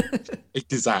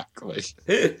 Exactly.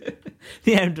 The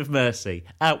End of Mercy.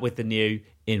 Out with the new,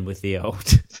 in with the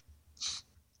old.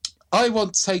 I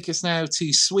want to take us now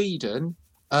to Sweden,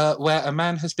 where a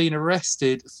man has been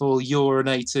arrested for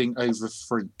urinating over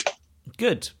fruit.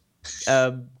 Good.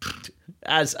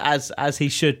 As he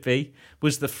should be.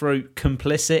 Was the fruit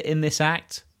complicit in this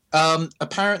act?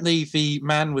 Apparently, the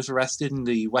man was arrested in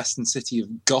the western city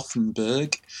of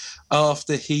Gothenburg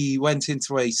after he went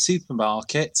into a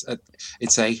supermarket.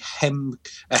 It's a Hemcup.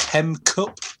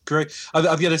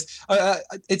 I'll be honest.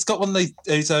 It's got one of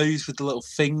those O's with the little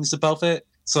things above it,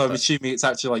 so I'm assuming it's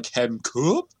actually like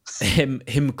Hemcup.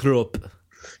 Hemkrupp.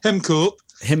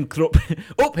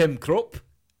 Up Hemkrupp.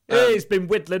 He's been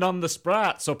whittling on the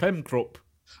sprats up Hemkrupp.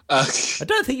 I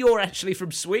don't think you're actually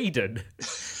from Sweden.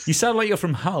 You sound like you're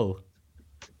from Hull.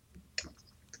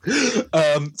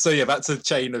 So yeah, that's a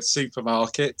chain of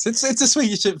supermarkets. It's a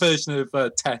Swedish version of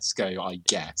Tesco, I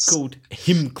guess. Called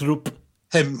Hemkrupp.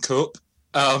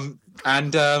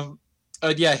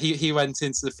 Yeah, he went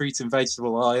into the fruit and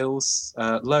vegetable aisles,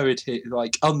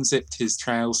 unzipped his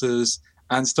trousers,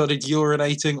 and started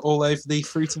urinating all over the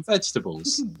fruit and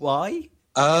vegetables. Why?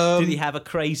 Did he have a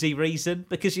crazy reason?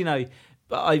 Because, you know,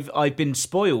 I've been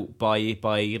spoilt by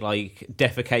like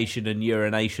defecation and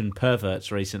urination perverts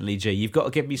recently, G. You've got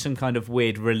to give me some kind of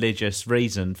weird religious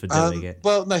reason for doing it.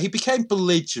 Well, no, he became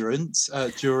belligerent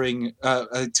during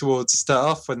towards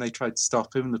staff when they tried to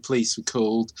stop him. The police were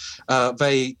called.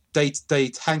 They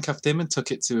handcuffed him and took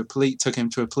him to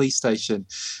a police station.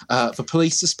 The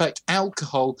police suspect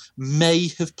alcohol may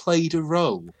have played a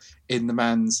role in the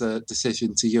man's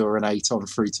decision to urinate on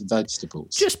fruit and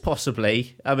vegetables. Just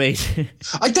possibly. I mean,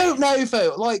 I don't know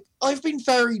though. Like, I've been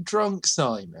very drunk,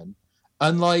 Simon,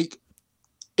 and like,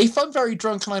 if I'm very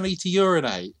drunk and I need to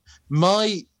urinate,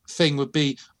 my thing would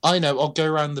be, I'll go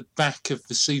around the back of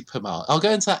the supermarket. I'll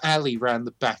go into that alley around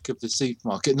the back of the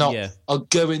supermarket. I'll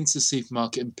go into the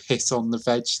supermarket and piss on the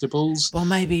vegetables. Well,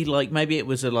 maybe it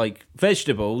was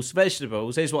vegetables.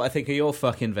 Here's what I think of your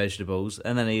fucking vegetables,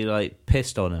 and then he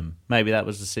pissed on them. Maybe that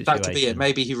was the situation. That could be it.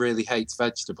 Maybe he really hates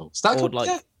vegetables.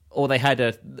 Or they had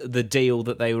the deal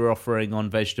that they were offering on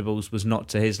vegetables was not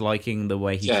to his liking. The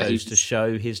way he chose to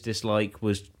show his dislike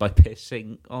was by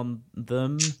pissing on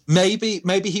them. Maybe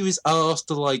he was asked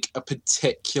a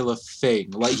particular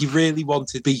thing. Like, he really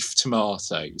wanted beef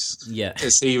tomatoes. Yeah.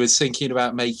 Because he was thinking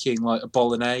about making a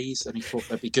bolognese, and he thought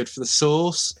they'd be good for the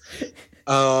sauce.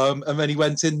 And then he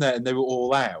went in there and they were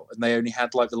all out and they only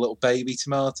had like the little baby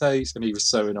tomatoes and he was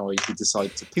so annoyed he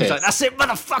decided to piss. He was like, "That's it,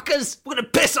 motherfuckers! We're gonna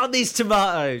piss on these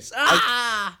tomatoes!"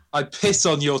 I piss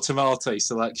on your tomato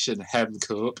selection, Hem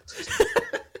Cup.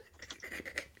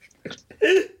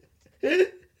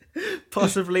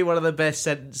 Possibly one of the best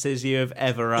sentences you have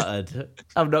ever uttered.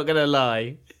 I'm not gonna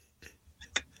lie.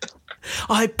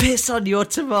 I piss on your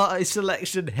tomato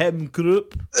selection, Hem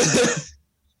Cup.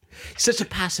 Such a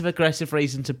passive-aggressive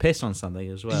reason to piss on something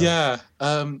as well. Yeah.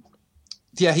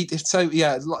 He did. So,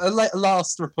 yeah,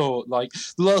 last report, like,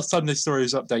 the last time this story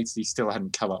was updated, he still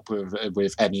hadn't come up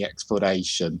with any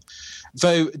explanation.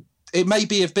 Though, it may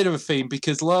be a bit of a theme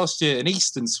because last year in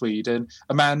eastern Sweden,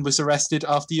 a man was arrested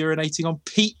after urinating on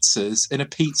pizzas in a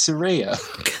pizzeria.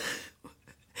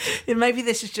 And maybe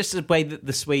this is just a way that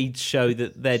the Swedes show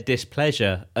that their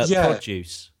displeasure at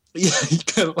produce. Yeah,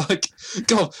 like,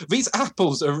 God, these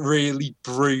apples are really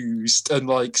bruised and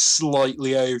like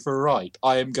slightly overripe.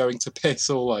 I am going to piss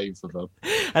all over them.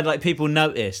 And like people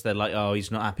notice, they're like, "Oh, he's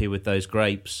not happy with those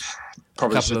grapes."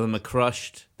 Probably a couple of them are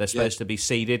crushed. They're supposed to be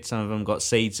seeded. Some of them got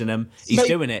seeds in them. He's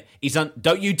doing it.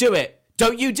 Don't you do it?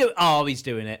 Don't you do it? Oh, he's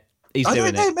doing it. He's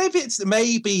doing it.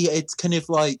 Maybe it's kind of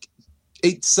like.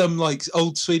 It's some like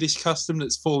old Swedish custom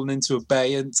that's fallen into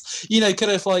abeyance. You know,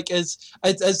 kind of like as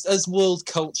world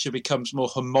culture becomes more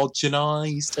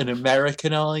homogenized and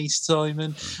Americanized,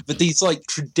 Simon. But these like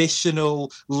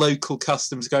traditional local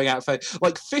customs going out for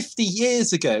like 50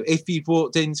 years ago, if you'd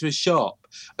walked into a shop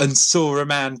and saw a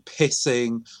man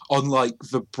pissing on like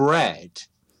the bread,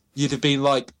 you'd have been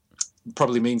like,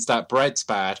 probably means that bread's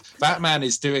bad. That man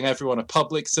is doing everyone a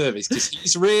public service because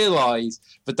he's realised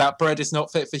that bread is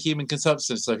not fit for human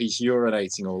consumption, so he's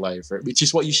urinating all over it, which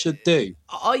is what you should do.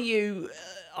 Are you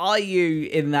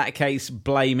in that case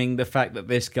blaming the fact that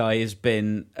this guy has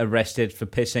been arrested for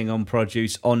pissing on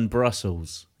produce on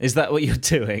Brussels? Is that what you're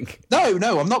doing? No,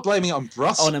 I'm not blaming it on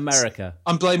Brussels. On America.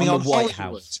 I'm blaming on on the White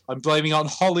Hollywood. House. I'm blaming on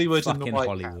Hollywood Fucking and the White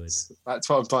Hollywood. House. That's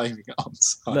what I'm blaming it on.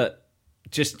 So. Look,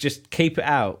 just keep it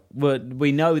out.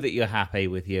 We know that you're happy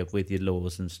with your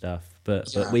laws and stuff,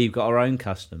 but we've got our own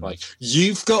customs. Like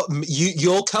you've got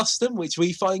your custom, which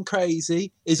we find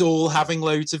crazy, is all having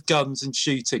loads of guns and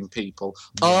shooting people.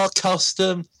 Our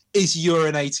custom is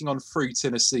urinating on fruit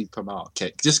in a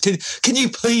supermarket. Just can you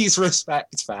please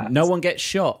respect that? No one gets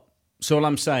shot. That's all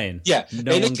I'm saying. Yeah,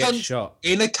 no one gets shot.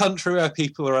 In a country where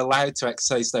people are allowed to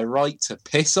exercise their right to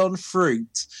piss on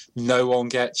fruit, no one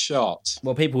gets shot.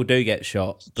 Well, people do get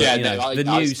shot. But,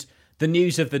 the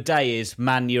news of the day is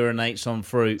man urinates on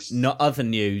fruit, not other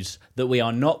news that we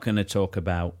are not going to talk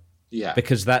about. Yeah.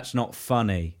 Because that's not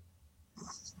funny.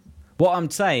 What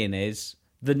I'm saying is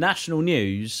the national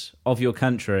news of your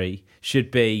country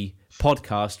should be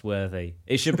podcast worthy.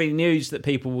 It should be news that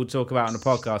people will talk about on a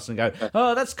podcast and go,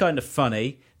 "Oh, that's kind of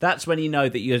funny." That's when you know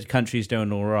that your country's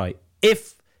doing all right.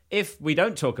 If we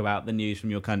don't talk about the news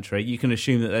from your country, you can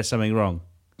assume that there's something wrong.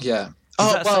 Yeah.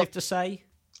 Is that safe to say?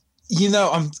 You know,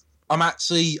 I'm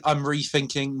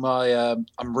rethinking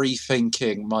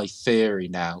my theory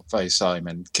now, though,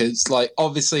 Simon, because like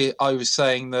obviously I was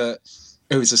saying that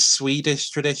it was a Swedish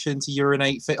tradition to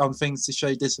urinate on things to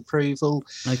show disapproval.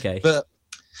 Okay. But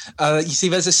you see,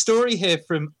 there's a story here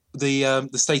from the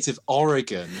state of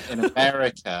Oregon in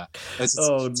America. There's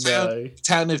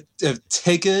town of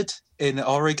Tigard in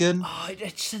Oregon. Oh,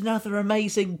 it's another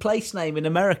amazing place name in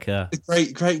America.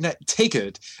 Great name,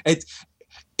 Tigard.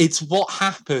 It's what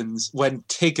happens when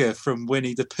Tigger from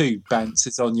Winnie the Pooh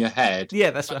bounces on your head. Yeah,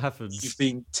 that's what happens. You've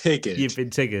been tiggered. You've been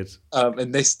tiggered.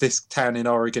 And this town in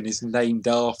Oregon is named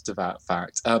after that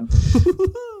fact.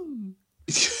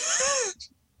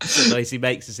 The noise he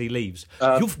makes as he leaves.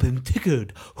 You've been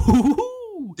tickered.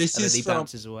 This and then he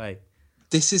bounces away.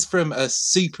 This is from a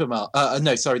supermarket.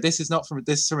 No, sorry, this is from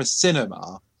a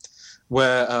cinema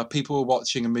where people were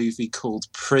watching a movie called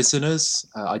Prisoners.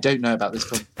 I don't know about this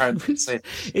film.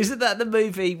 Isn't that the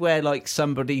movie where like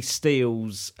somebody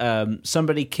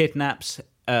kidnaps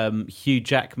Hugh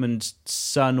Jackman's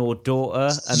son or daughter,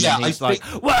 and then he's like,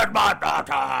 "Where's my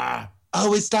daughter?"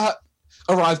 Oh, is that?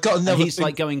 All right, I've got another. And he's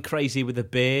like going crazy with a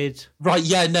beard. Right?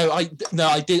 Yeah. I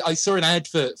did. I saw an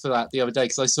advert for that the other day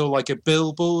because I saw like a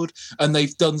billboard, and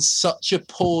they've done such a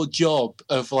poor job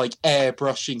of like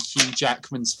airbrushing Hugh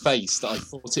Jackman's face that I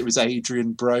thought it was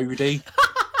Adrian Brody,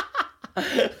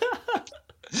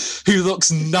 who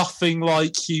looks nothing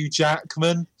like Hugh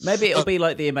Jackman. Maybe it'll be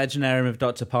like the Imaginarium of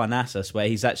Dr. Parnassus, where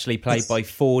he's actually played by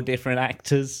 4 different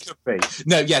actors. Could be.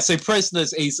 No, yeah. So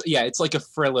Prisoners is it's like a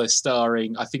thriller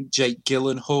starring I think Jake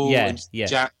Gyllenhaal and Hugh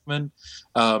Jackman.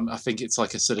 I think it's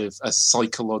like a sort of a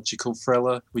psychological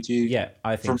thriller. Would you? Yeah,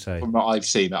 I think so. From what I've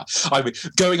seen, that I mean,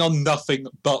 going on nothing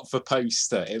but the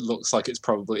poster, it looks like it's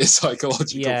probably a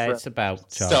psychological. Yeah, thriller it's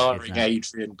about starring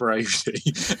Adrian Brody.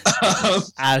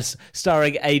 As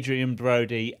starring Adrian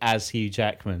Brody as Hugh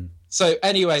Jackman. So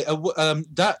anyway,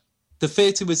 that the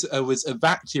theatre was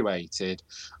evacuated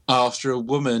after a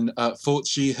woman thought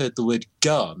she heard the word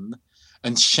gun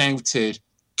and shouted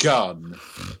gun.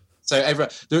 So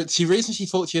the reason she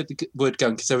thought she heard the word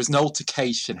gun because there was an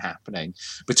altercation happening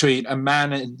between a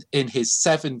man in his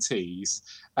 70s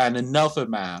and another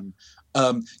man,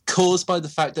 caused by the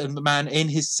fact that the man in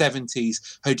his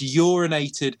 70s had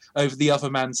urinated over the other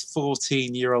man's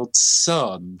 14-year-old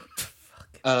son.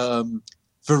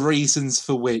 For reasons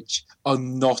for which are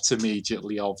not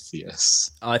immediately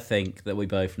obvious. I think that we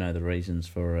both know the reasons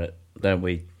for it, don't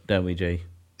we, G?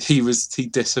 He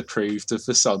disapproved of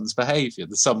the son's behaviour.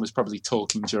 The son was probably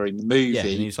talking during the movie. Yeah,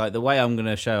 and he's like, the way I'm going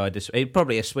to show he's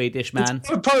probably a Swedish man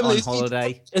probably on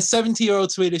holiday. A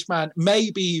 70-year-old Swedish man.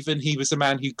 Maybe even he was a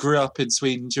man who grew up in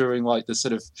Sweden during like the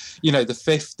sort of, the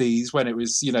 50s when it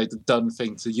was, the done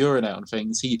thing to urinate on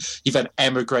things. He then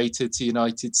emigrated to the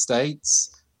United States.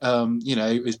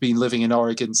 Has been living in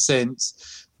Oregon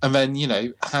since. And then,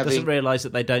 doesn't realise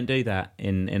that they don't do that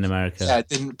in America. Yeah,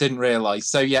 didn't realise.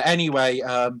 So yeah, anyway,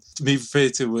 the movie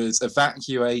theatre was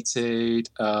evacuated,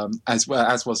 as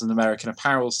was an American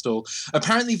Apparel store.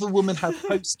 Apparently, the woman had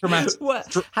post-traumatic.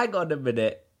 Hang on a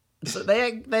minute. So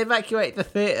they evacuate the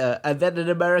theatre and then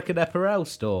an American Apparel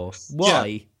store. Why?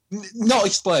 Yeah. Not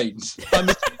explained. I'm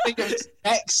assuming it's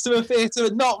next to a theatre,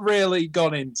 but not really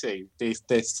gone into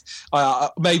this.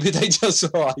 Maybe they just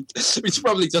we should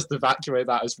probably just evacuate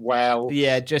that as well.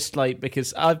 Yeah, just like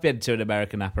because I've been to an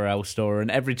American Apparel store,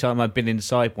 and every time I've been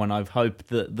inside one, I've hoped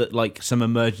that like some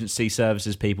emergency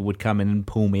services people would come in and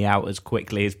pull me out as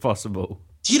quickly as possible.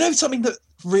 Do you know something that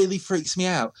really freaks me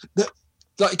out? That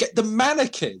like the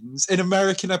mannequins in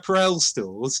American Apparel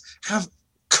stores have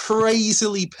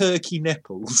crazily perky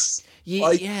nipples.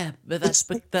 Yeah, but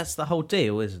that's the whole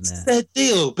deal, isn't it? It's their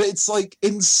deal, but it's like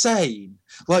insane.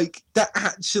 Like they're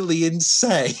actually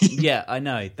insane. Yeah, I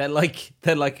know. They're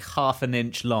like half an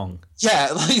inch long. Yeah,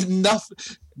 like nothing.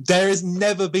 There has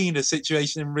never been a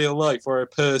situation in real life where a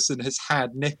person has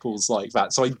had nipples like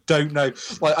that. So I don't know.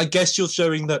 Like, I guess you're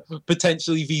showing that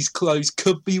potentially these clothes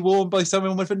could be worn by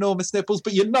someone with enormous nipples,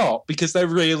 but you're not because they're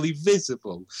really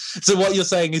visible. So what you're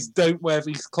saying is don't wear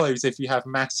these clothes if you have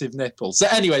massive nipples. So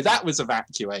anyway, that was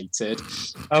evacuated.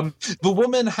 The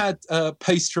woman had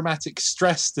post-traumatic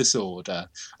stress disorder,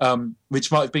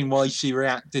 which might have been why she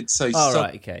reacted so.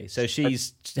 Right, okay. So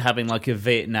she's having like a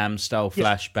Vietnam-style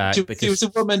flashback she was a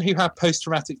woman who had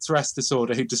post-traumatic stress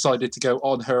disorder who decided to go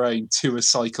on her own to a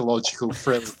psychological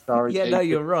thriller. Yeah, no,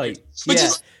 you're right. Which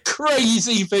is a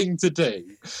crazy thing to do.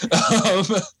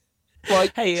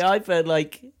 Hey, I've heard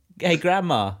hey,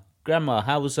 Grandma,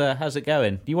 how's it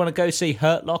going? Do you want to go see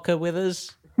Hurt Locker with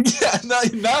us? Yeah, no.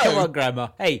 Come on, Grandma.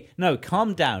 Hey, no,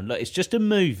 calm down. Look, it's just a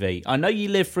movie. I know you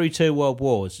lived through 2 world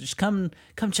wars. Just come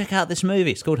check out this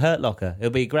movie. It's called Hurt Locker.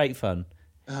 It'll be great fun.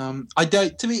 I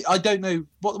don't know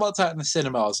what's out in the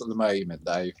cinemas at the moment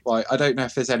though. Like, I don't know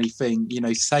if there's anything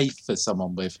safe for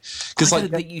someone with. Because I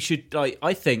think you should.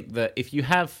 I think that if you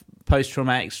have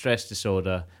post-traumatic stress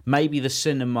disorder, maybe the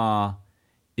cinema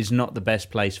is not the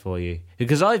best place for you.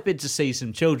 Because I've been to see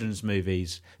some children's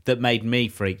movies that made me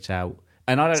freaked out,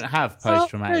 and I don't have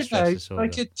post-traumatic stress disorder.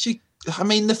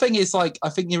 The thing is, I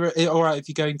think you're all right if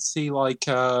you're going to see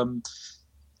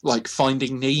like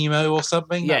Finding Nemo or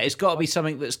something. Yeah, it's got to be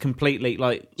something that's completely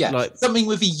something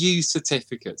with a U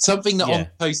certificate, something that on the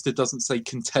poster doesn't say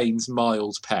contains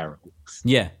mild peril.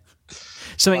 Yeah,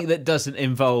 something that doesn't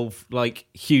involve like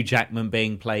Hugh Jackman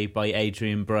being played by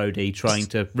Adrian Brody trying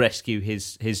to rescue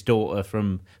his daughter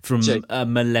from a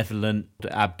malevolent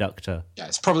abductor. Yeah,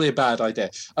 it's probably a bad idea.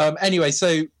 Anyway,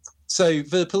 So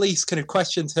the police kind of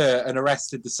questioned her and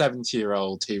arrested the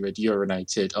 70-year-old who had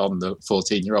urinated on the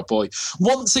 14-year-old boy.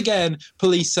 Once again,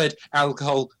 police said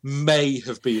alcohol may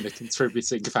have been a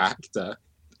contributing factor.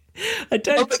 I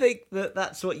don't think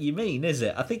that's what you mean, is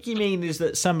it? I think you mean is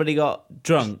that somebody got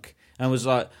drunk and was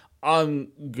like, I'm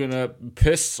going to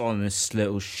piss on this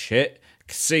little shit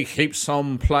because he keeps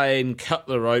on playing Cut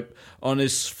the Rope on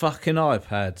his fucking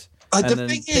iPad. The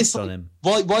thing is, on him.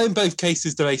 Why in both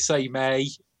cases do they say may?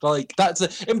 Like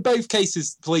in both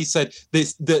cases, police said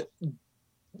that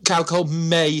alcohol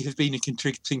may have been a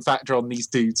contributing factor on these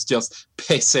dudes just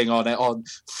pissing on it on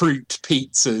fruit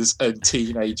pizzas and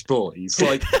teenage boys.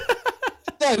 Like,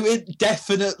 no, it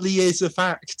definitely is a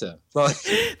factor. Like,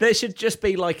 there should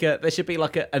be like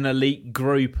an elite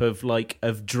group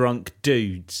of drunk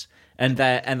dudes, and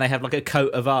they have like a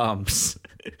coat of arms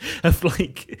of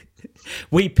like,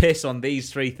 we piss on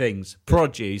these three things: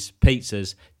 produce,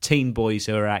 pizzas, teen boys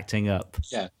who are acting up.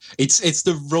 Yeah, it's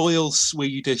the Royal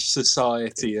Swedish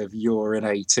Society of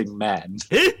Urinating Men.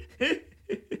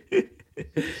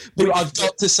 But I've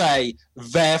got to say,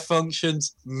 their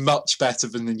function's much better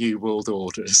than the New World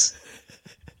Order's.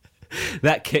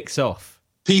 That kicks off.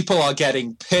 People are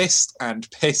getting pissed and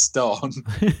pissed on.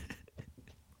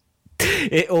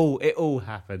 It all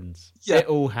happens. Yeah. It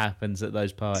all happens at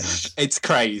those parties. It's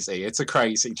crazy. It's a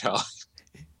crazy time.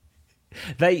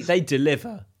 They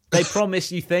deliver. They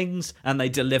promise you things, and they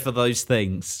deliver those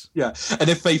things. Yeah, and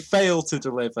if they fail to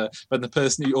deliver, then the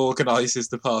person who organises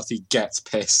the party gets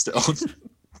pissed on.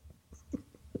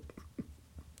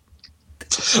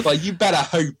 Like, you better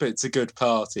hope it's a good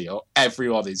party, or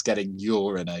everyone is getting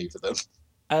urine over them.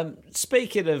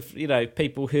 Speaking of,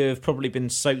 people who have probably been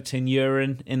soaked in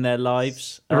urine in their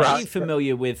lives, are you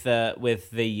familiar with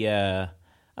the?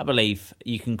 I believe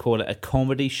you can call it a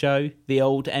comedy show, the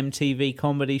old MTV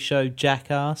comedy show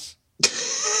Jackass.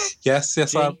 Yes,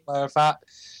 I'm aware of that.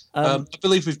 I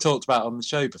believe we've talked about it on the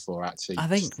show before, actually. I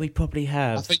think we probably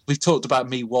have. I think we've talked about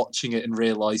me watching it and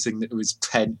realising that it was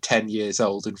 10 years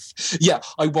old. And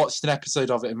I watched an episode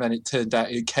of it, and then it turned out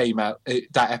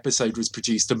that episode was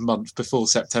produced a month before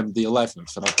September the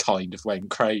 11th, and I kind of went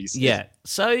crazy. Yeah,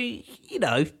 so,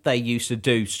 they used to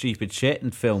do stupid shit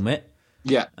and film it.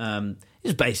 Yeah.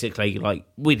 It's basically like,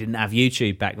 we didn't have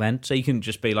YouTube back then, so you couldn't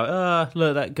just be like,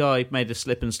 look, that guy made a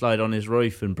slip and slide on his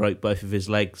roof and broke both of his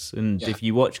legs, and if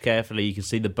you watch carefully, you can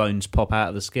see the bones pop out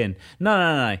of the skin.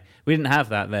 No. We didn't have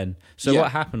that then. So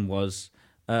what happened was,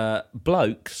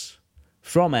 blokes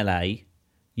from LA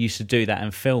used to do that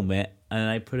and film it, and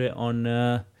they put it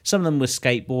on... some of them were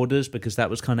skateboarders, because that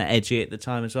was kind of edgy at the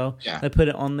time as well. Yeah. They put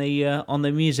it on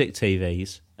the music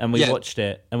TVs, and we watched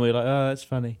it, and we were like, oh, that's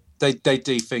funny. They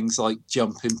do things like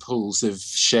jump in pools of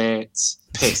shit,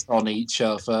 piss on each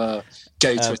other,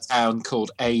 go to a town called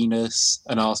Anus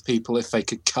and ask people if they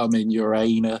could come in your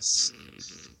anus.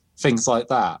 Things like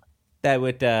that. They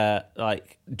would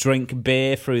drink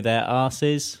beer through their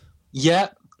arses. Yeah.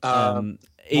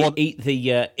 Eat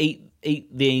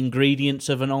the ingredients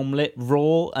of an omelette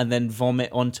raw and then vomit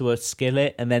onto a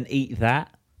skillet and then eat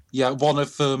that. Yeah, one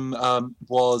of them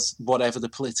was whatever the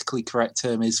politically correct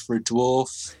term is for a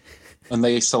dwarf. And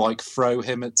they used to, throw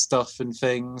him at stuff and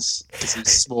things because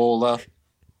he's smaller.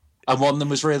 And one of them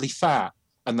was really fat.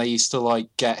 And they used to,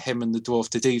 get him and the dwarf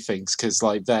to do things because,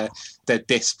 their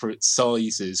disparate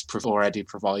sizes already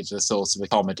provided a sort of a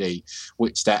comedy,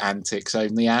 which their antics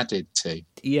only added to.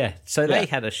 Yeah, so they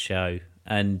had a show.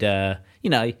 And,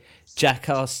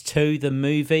 Jackass 2, the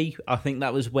movie, I think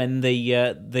that was when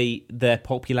their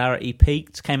popularity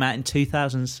peaked. Came out in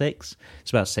 2006. It's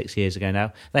about 6 years ago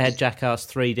now. They had Jackass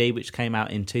 3D, which came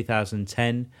out in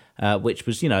 2010, which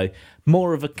was,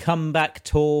 more of a comeback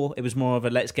tour. It was more of a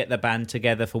let's get the band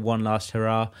together for one last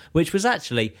hurrah, which was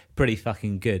actually pretty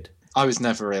fucking good. I was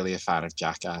never really a fan of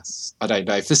Jackass. I don't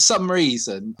know. For some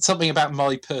reason, something about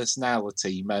my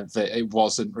personality meant that it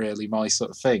wasn't really my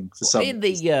sort of thing. In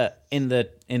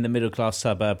the middle class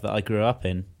suburb that I grew up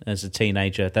in as a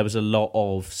teenager, there was a lot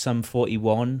of Sum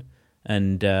 41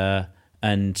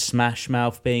 and Smash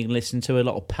Mouth being listened to, a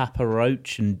lot of Papa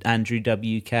Roach and Andrew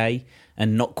WK,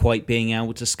 and not quite being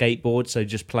able to skateboard, so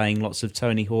just playing lots of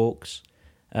Tony Hawk's.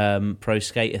 Pro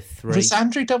Skater 3. Was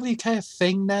Andrew WK a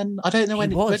thing then? I don't know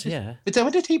when he was.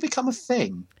 When did he become a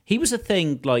thing? He was a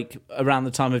thing around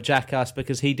the time of Jackass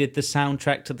because he did the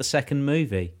soundtrack to the second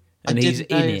movie, and he's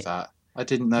in it. I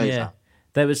didn't know that.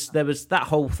 There was that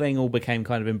whole thing all became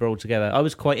kind of embroiled together. I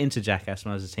was quite into Jackass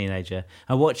when I was a teenager,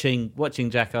 and watching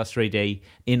Jackass 3D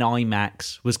in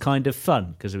IMAX was kind of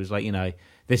fun because it was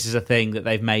this is a thing that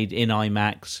they've made in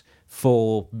IMAX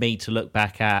for me to look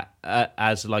back at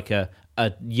as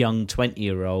a young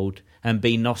 20-year-old and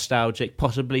be nostalgic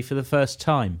possibly for the first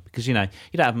time, because you don't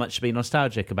have much to be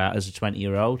nostalgic about as a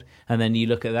 20-year-old, and then you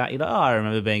look at that, you're like, I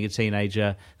remember being a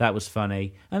teenager, that was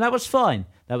funny, and that was fine,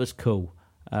 that was cool.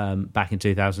 Back in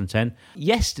 2010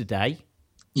 yesterday,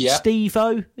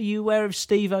 Steve-O, are you aware of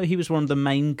Steve-O? He was one of the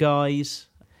main guys.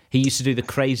 He used to do the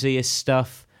craziest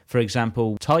stuff, for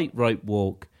example, tightrope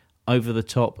walk over the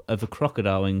top of a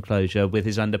crocodile enclosure with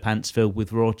his underpants filled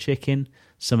with raw chicken.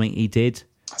 Something he did.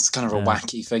 That's kind of a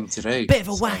wacky thing to do. Bit of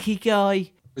a wacky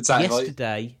guy. Exactly.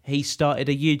 Yesterday, he started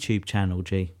a YouTube channel,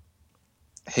 G.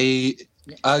 He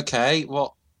started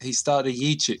a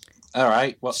YouTube. All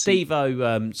right,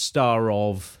 Steve-O, star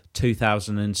of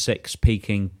 2006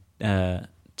 Peking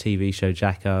TV show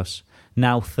Jackass,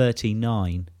 now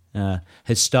 39,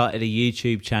 has started a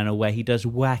YouTube channel where he does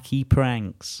wacky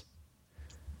pranks.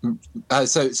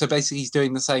 So basically, he's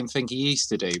doing the same thing he used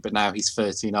to do, but now he's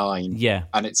 39. Yeah,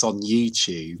 and it's on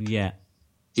YouTube. yeah,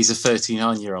 He's a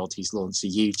 39-year-old. He's launched a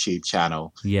YouTube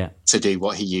channel. yeah, to do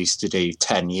what he used to do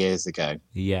 10 years ago.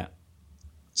 yeah.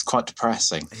 It's quite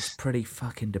depressing. It's pretty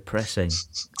fucking depressing.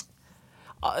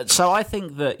 So I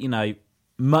think that,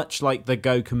 much like the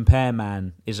Go Compare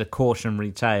Man is a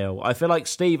cautionary tale, I feel like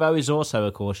Steve-O is also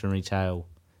a cautionary tale.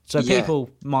 So people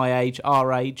my age,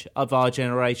 our age, of our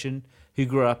generation, who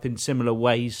grew up in similar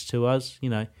ways to us,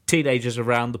 teenagers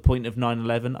around the point of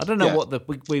 9/11. I don't know what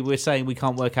we were saying. We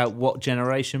can't work out what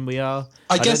generation we are.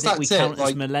 I guess don't think that's we count it.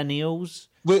 as millennials.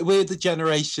 We're the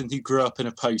generation who grew up in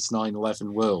a post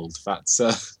 9/11 world. That's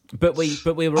But we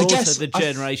were also the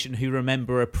generation who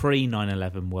remember a pre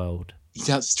 9/11 world.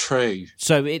 That's true.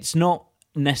 So it's not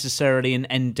necessarily an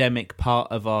endemic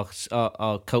part of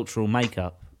our cultural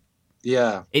makeup.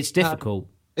 Yeah, it's difficult.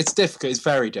 It's difficult. It's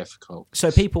very difficult. So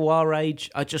people our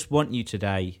age, I just want you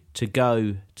today to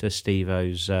go to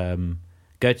Steve-O's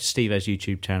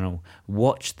YouTube channel,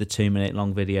 watch the 2-minute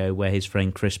long video where his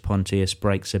friend Chris Pontius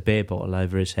breaks a beer bottle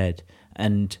over his head,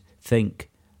 and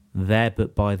think, there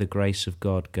but by the grace of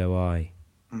God go I.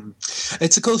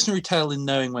 It's a cautionary tale in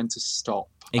knowing when to stop.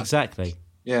 Exactly.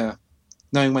 Yeah.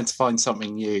 Knowing when to find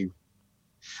something new.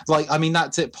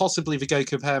 That's it. Possibly the Go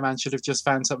Compare Man should have just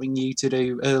found something new to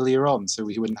do earlier on, so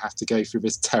we wouldn't have to go through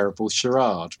this terrible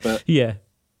charade. But yeah.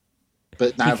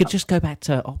 But now he could just go back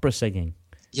to opera singing.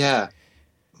 Yeah.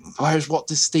 Whereas what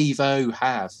does Steve-O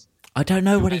have? I don't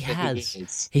know what he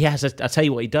has. He has I'll tell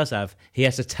you what he does have. He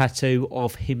has a tattoo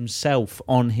of himself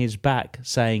on his back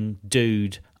saying,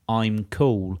 "Dude, I'm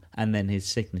cool," and then his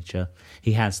signature.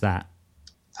 He has that.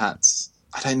 I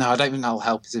don't know. I don't think that'll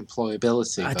help his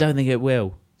employability. I don't think it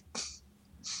will.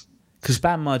 Because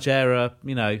Bam Margera,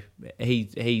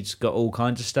 he's got all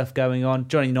kinds of stuff going on.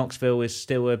 Johnny Knoxville is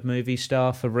still a movie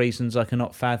star for reasons I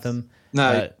cannot fathom.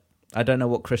 No. I don't know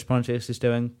what Chris Pontius is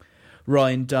doing.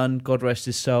 Ryan Dunn, God rest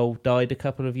his soul, died a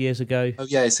couple of years ago. Oh,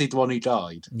 yeah, is he the one who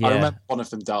died? Yeah. I remember one of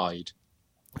them died.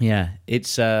 Yeah,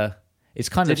 it's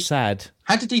kind of sad.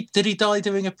 How did he die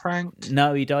doing a prank?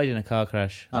 No, he died in a car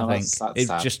crash. I think that's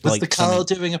sad. just was the car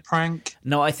doing a prank?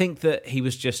 No, I think that he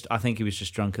was just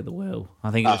drunk at the wheel.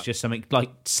 I think it was just something like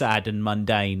sad and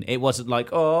mundane. It wasn't like,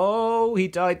 oh, he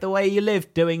died the way you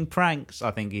lived doing pranks.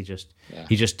 I think he just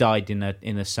died in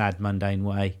a sad, mundane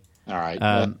way. All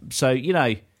right. So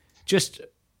just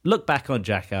look back on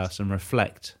Jackass and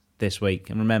reflect this week,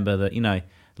 and remember that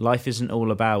life isn't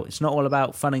it's not all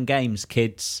about fun and games,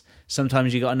 kids.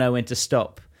 Sometimes you got to know when to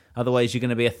stop. Otherwise, you're going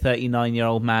to be a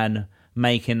 39-year-old man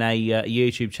making a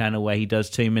YouTube channel where he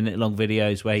does 2-minute long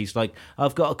videos where he's like,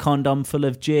 "I've got a condom full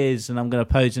of jizz and I'm going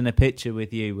to pose in a picture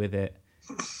with you with it."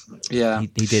 Yeah,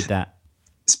 he did that.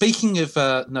 Speaking of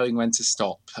knowing when to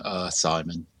stop,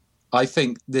 Simon, I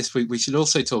think this week we should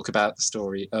also talk about the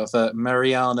story of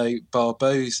Mariano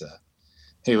Barbosa,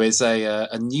 who is a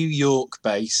New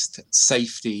York-based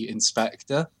safety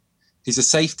inspector. He's a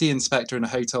safety inspector and a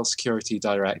hotel security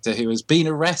director who has been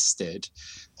arrested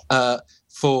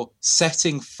for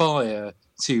setting fire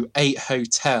to 8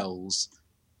 hotels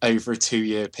over a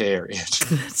 2-year period.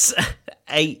 That's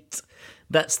 8.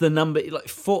 That's the number. Like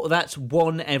 4. That's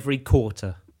 1 every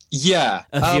quarter. Yeah,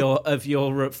 of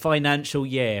your financial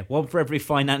year. 1 for every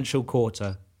financial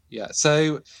quarter. Yeah,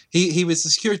 so he was the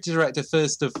security director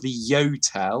first of the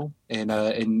Yotel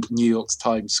in New York's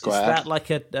Times Square. Is that like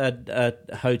a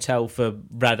hotel for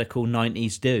radical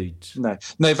 90s dudes?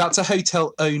 No, that's a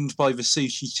hotel owned by the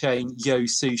sushi chain Yo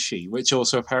Sushi, which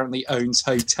also apparently owns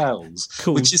hotels,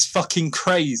 cool. Which is fucking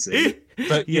crazy.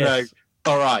 But,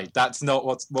 all right, that's not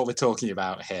what we're talking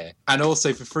about here. And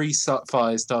also, the 3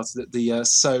 fires started at the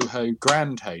Soho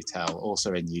Grand Hotel,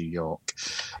 also in New York.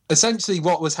 Essentially,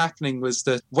 what was happening was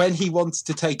that when he wanted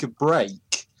to take a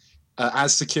break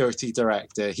as security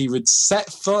director, he would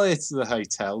set fire to the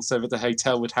hotel so that the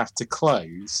hotel would have to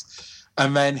close.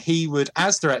 And then he would,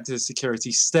 as director of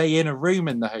security, stay in a room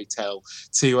in the hotel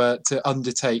to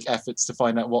undertake efforts to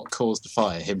find out what caused the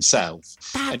fire himself.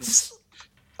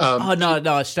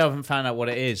 No, I still haven't found out what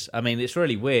it is. I mean, it's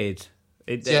really weird.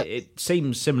 It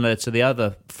seems similar to the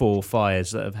other 4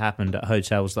 fires that have happened at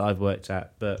hotels that I've worked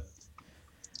at, but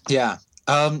yeah.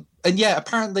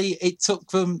 Apparently it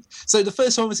took them. So the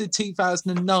first one was in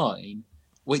 2009,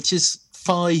 which is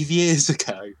 5 years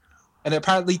ago. And it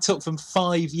apparently took them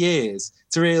 5 years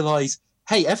to realise,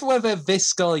 hey, everywhere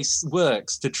this guy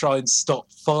works to try and stop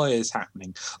fires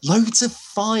happening, loads of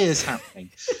fires happening.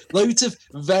 Loads of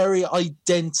very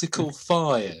identical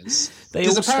fires. They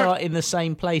all start in the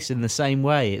same place in the same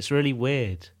way. It's really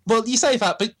weird. Well, you say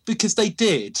that, but because they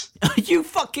did. Are you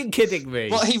fucking kidding me?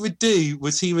 What he would do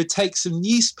was he would take some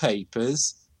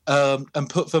newspapers and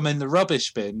put them in the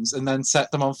rubbish bins and then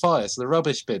set them on fire. So the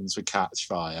rubbish bins would catch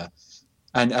fire.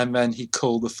 And then he'd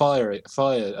call the fire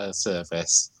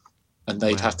service. And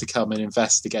they'd have to come and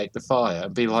investigate the fire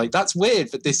and be like, that's weird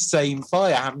that this same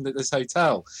fire happened at this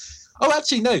hotel. Oh,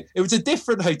 actually, no, it was a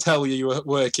different hotel you were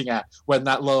working at when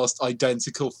that last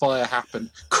identical fire happened.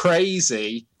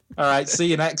 Crazy. All right, see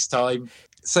you next time.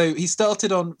 So he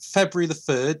started on February the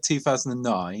 3rd,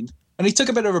 2009, and he took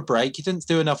a bit of a break. He didn't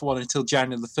do another one until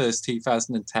January the 1st,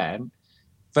 2010,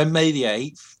 then May the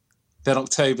 8th, then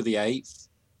October the 8th,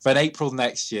 then April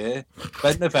next year,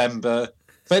 then November,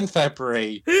 then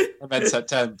February, and then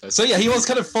September. So yeah, he was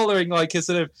kind of following like a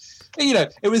sort of, you know,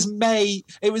 it was May,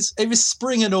 it was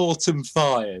spring and autumn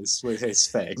fires with his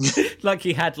thing. Like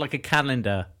he had like a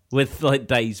calendar with like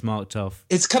days marked off.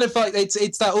 It's kind of like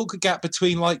it's that awkward gap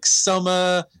between like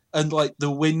summer and like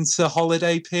the winter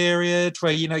holiday period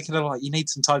where, you know, kind of like you need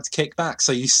some time to kick back,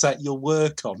 so you set your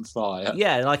work on fire.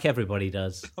 Yeah, like everybody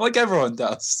does. Like everyone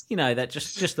does. You know, that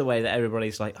just the way that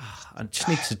everybody's like, oh, I just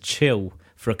need to chill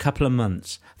for a couple of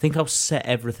months. I think I'll set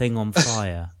everything on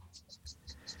fire.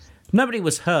 Nobody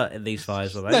was hurt in these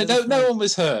fires, were they? No one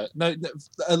was hurt. No,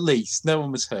 at least no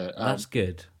one was hurt. That's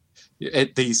good.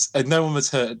 No one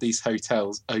was hurt at these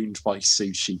hotels owned by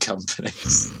sushi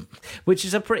companies, which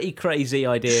is a pretty crazy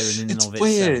idea in and of itself. It's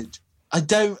weird. I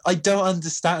don't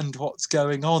understand what's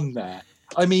going on there.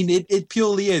 I mean, it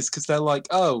purely is because they're like,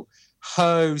 oh,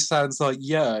 ho sounds like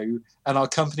yo, and our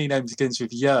company name begins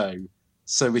with yo,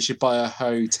 so we should buy a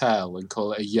hotel and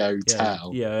call it a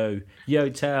yo-tel.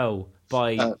 Yo-tel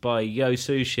by Yo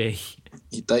Sushi.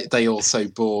 They also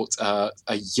bought a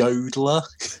yodeler.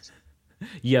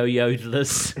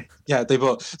 Yo-yodelers. Yeah, they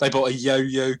bought a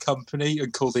yo-yo company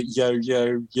and called it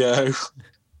Yo-Yo-Yo.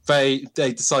 They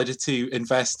decided to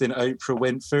invest in Oprah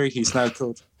Winfrey. He's now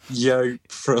called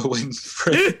Yo-Prah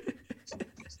Winfrey.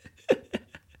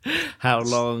 How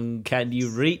long can you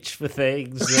reach for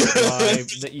things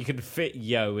that you can fit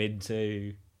yo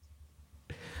into?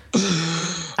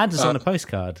 And it's on a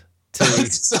postcard.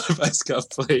 It's on a postcard,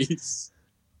 please.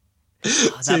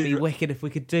 Oh, that'd be wicked if we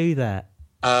could do that.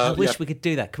 I wish we could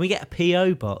do that. Can we get a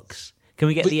P.O. box? Can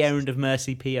we get the Errand of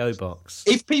Mercy P.O. box?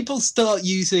 If people start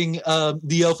using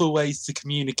the other ways to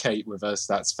communicate with us,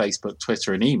 that's Facebook,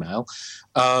 Twitter, and email,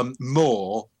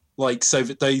 more, like, so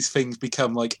that those things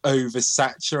become like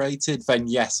oversaturated, then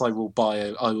yes, I will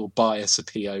buy us a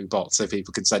P.O. box so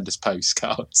people can send us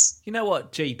postcards. You know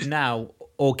what, G, now,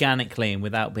 organically and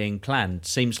without being planned,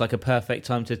 seems like a perfect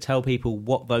time to tell people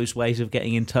what those ways of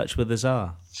getting in touch with us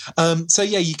are. So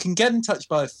yeah, you can get in touch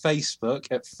via Facebook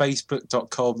at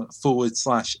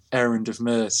facebook.com/Errand of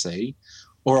Mercy,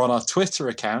 or on our Twitter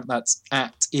account, that's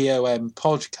at EOM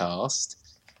Podcast,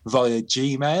 via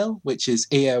Gmail, which is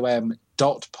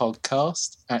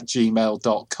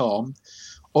eom.podcast@gmail.com,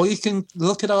 or you can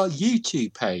look at our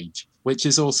YouTube page, which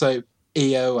is also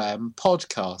EOM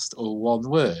Podcast, all one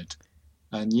word.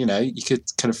 And, you know, you could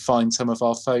kind of find some of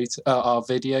our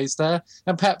videos there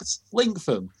and perhaps link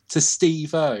them to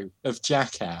Steve-O of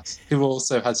Jackass, who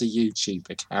also has a YouTube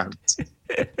account.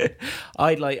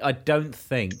 I don't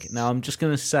think, now I'm just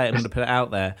going to say, I'm going to put it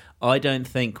out there, I don't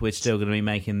think we're still going to be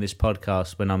making this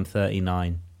podcast when I'm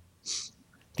 39.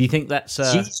 Do you think that's...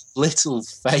 little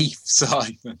faith,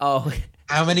 Simon. Oh.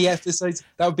 How many episodes?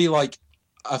 That would be like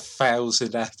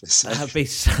 1,000 episodes. That would be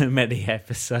so many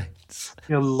episodes.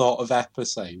 A lot of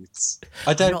episodes.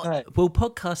 I don't know. Will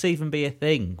podcasts even be a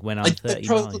thing when I'm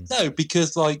 39? No,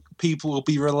 because like people will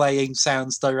be relaying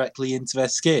sounds directly into their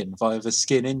skin via the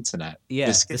skin internet. Yeah,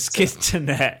 the skin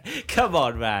internet. Come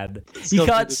on, man. You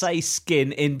can't say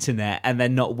skin internet and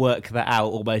then not work that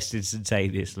out almost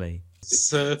instantaneously.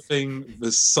 Surfing the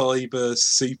cyber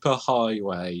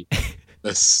superhighway.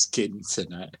 The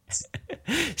skinternet.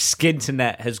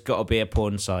 Skinternet has got to be a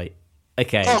porn site.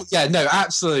 Okay. Oh, yeah, no,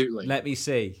 absolutely. Let me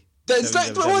see.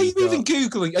 Why are you even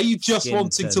Googling? Are you just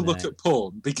wanting to look at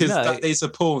porn? Because that is a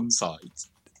porn site.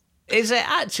 Is it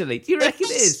actually? Do you reckon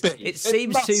it is? It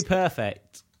seems too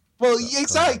perfect. Well,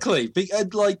 exactly.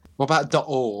 Like, what about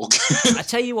 .org? I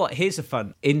tell you what, here's a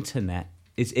fun. Internet.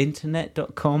 Is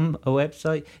internet.com a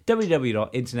website?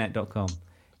 www.internet.com.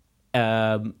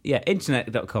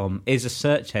 Internet.com is a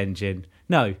search engine.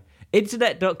 No,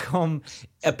 Internet.com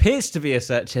appears to be a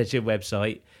search engine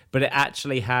website, but it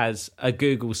actually has a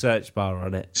Google search bar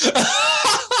on it.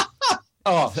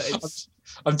 Oh,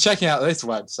 I'm checking out this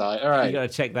website. All right. You got to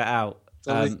check that out.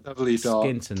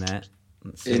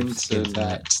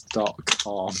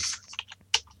 www.internet.com.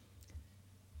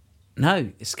 No,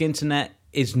 Skinternet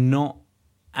is not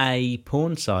a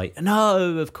porn site.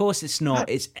 No, of course it's not.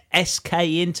 It's SK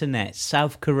Internet,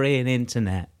 South Korean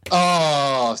Internet.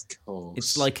 Oh, of course.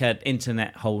 It's like an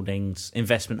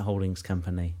investment holdings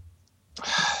company.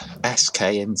 SK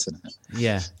Internet.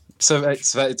 Yeah. So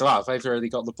wow, they've already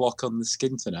got the block on the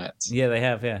Skinternet. Yeah, they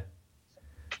have, yeah.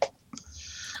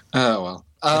 Oh, well.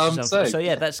 So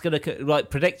yeah, that's going to, like,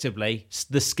 predictably,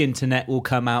 the Skinternet will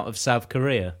come out of South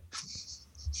Korea.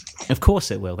 Of course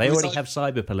it will. They already have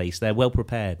cyber police. They're well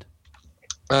prepared.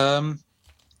 I've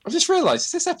just realised,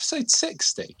 is this episode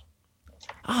 60?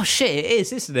 Oh, shit, it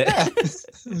is, isn't it? Yeah.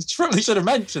 Probably should have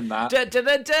mentioned that.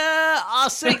 Our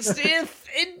 60th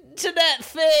internet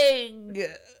thing.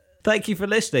 Thank you for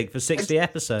listening for 60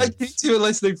 episodes. Thank you for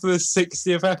listening for the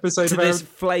 60th episode of this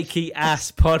flaky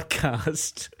ass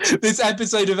podcast. This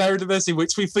episode of Eredivisie,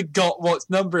 which we forgot what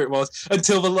number it was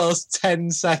until the last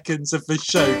 10 seconds of the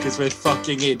show because we're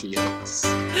fucking idiots.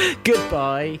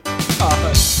 Goodbye.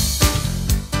 Bye.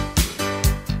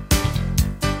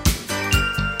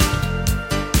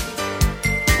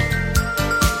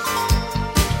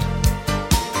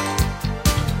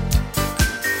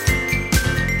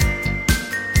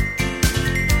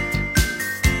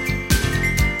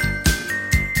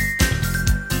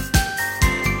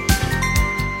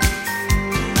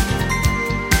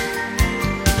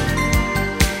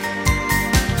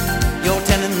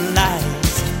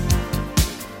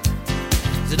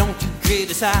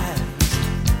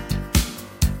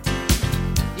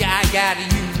 Yeah, I got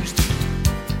used.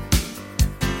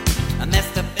 I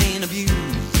messed up and abused.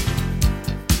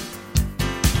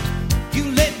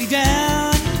 You let me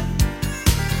down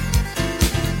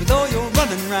with all your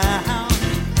running round.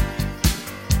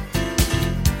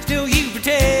 Still you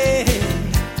pretend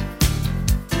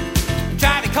and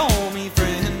try to call me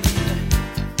friend.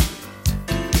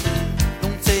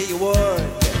 Don't say a word.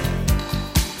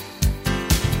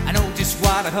 I know just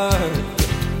what I heard.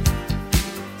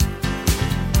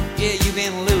 Yeah, you've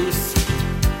been loose.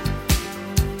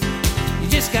 You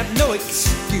just got no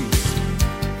excuse.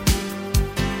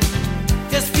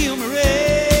 Just feel my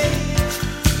rage.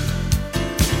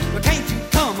 But can't you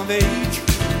come of age?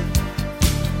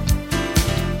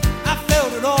 I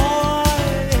felt it all,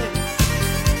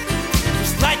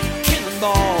 just like a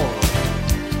cannonball.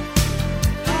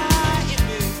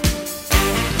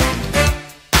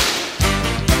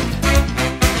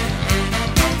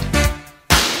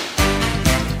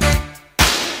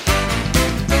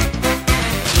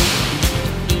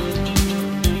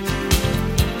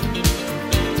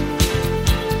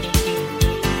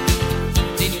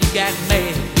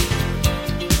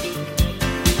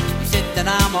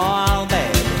 I'm all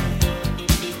bad.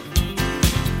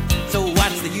 So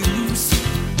what's the use?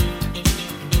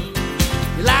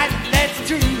 You lied, that's the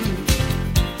truth.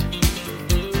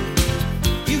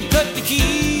 You took the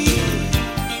key.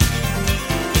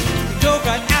 You drove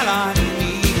right out on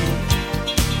me.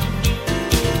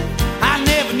 I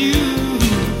never knew,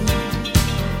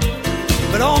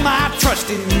 but all my trust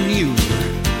in you.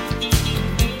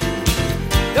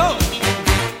 Go.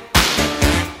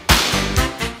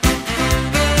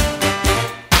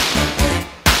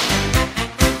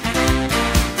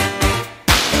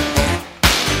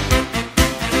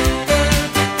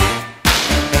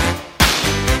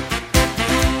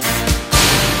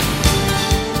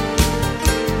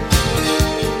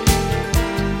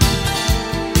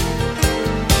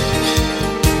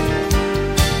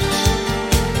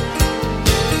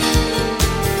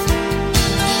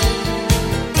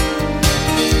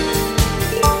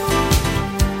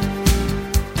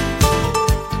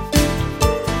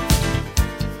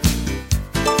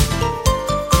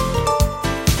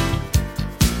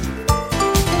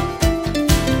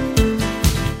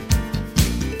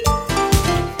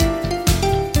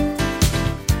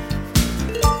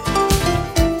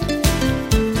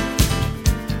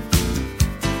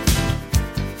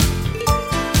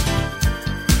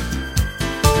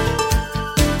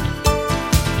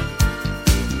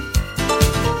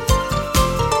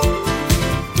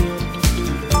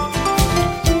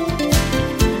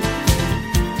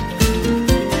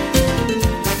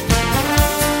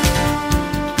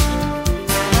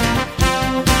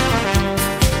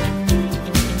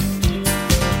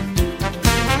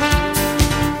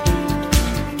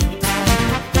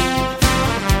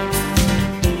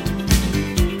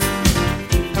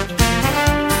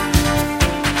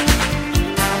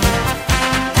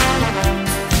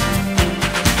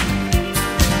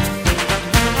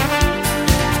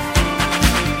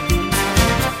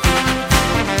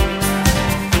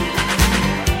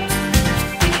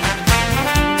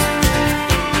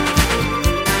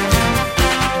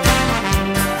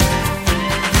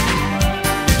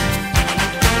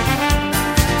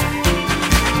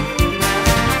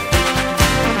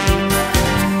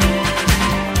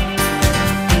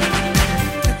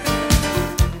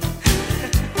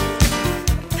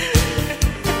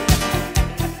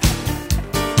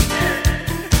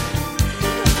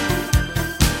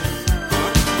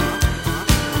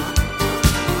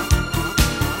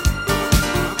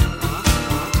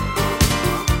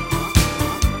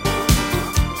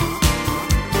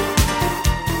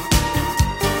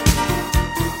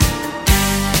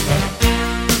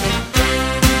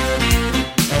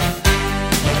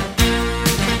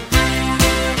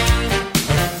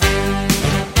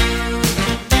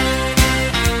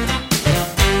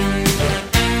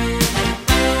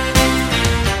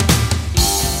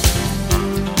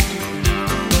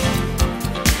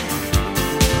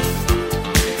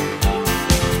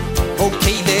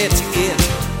 Okay, that's it.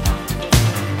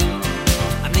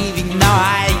 I'm leaving now,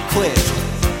 I quit.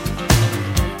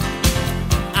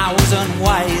 I was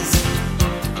unwise,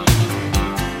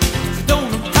 so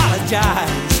don't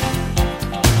apologize.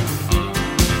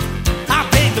 I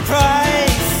paid the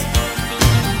price,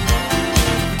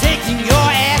 taking your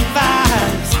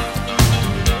advice.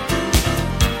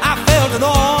 I felt it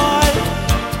all,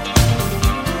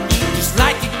 just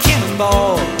like a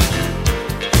cannonball.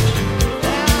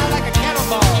 Yeah, like a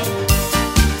cannonball.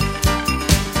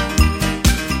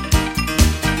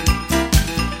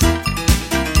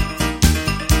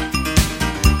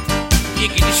 You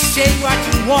can just say what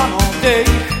you want all day,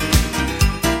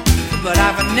 but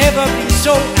I've never been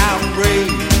so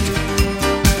outraged.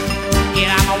 And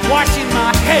I'm washing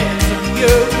my hands of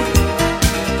you.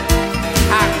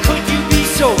 How could you be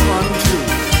so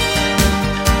untrue?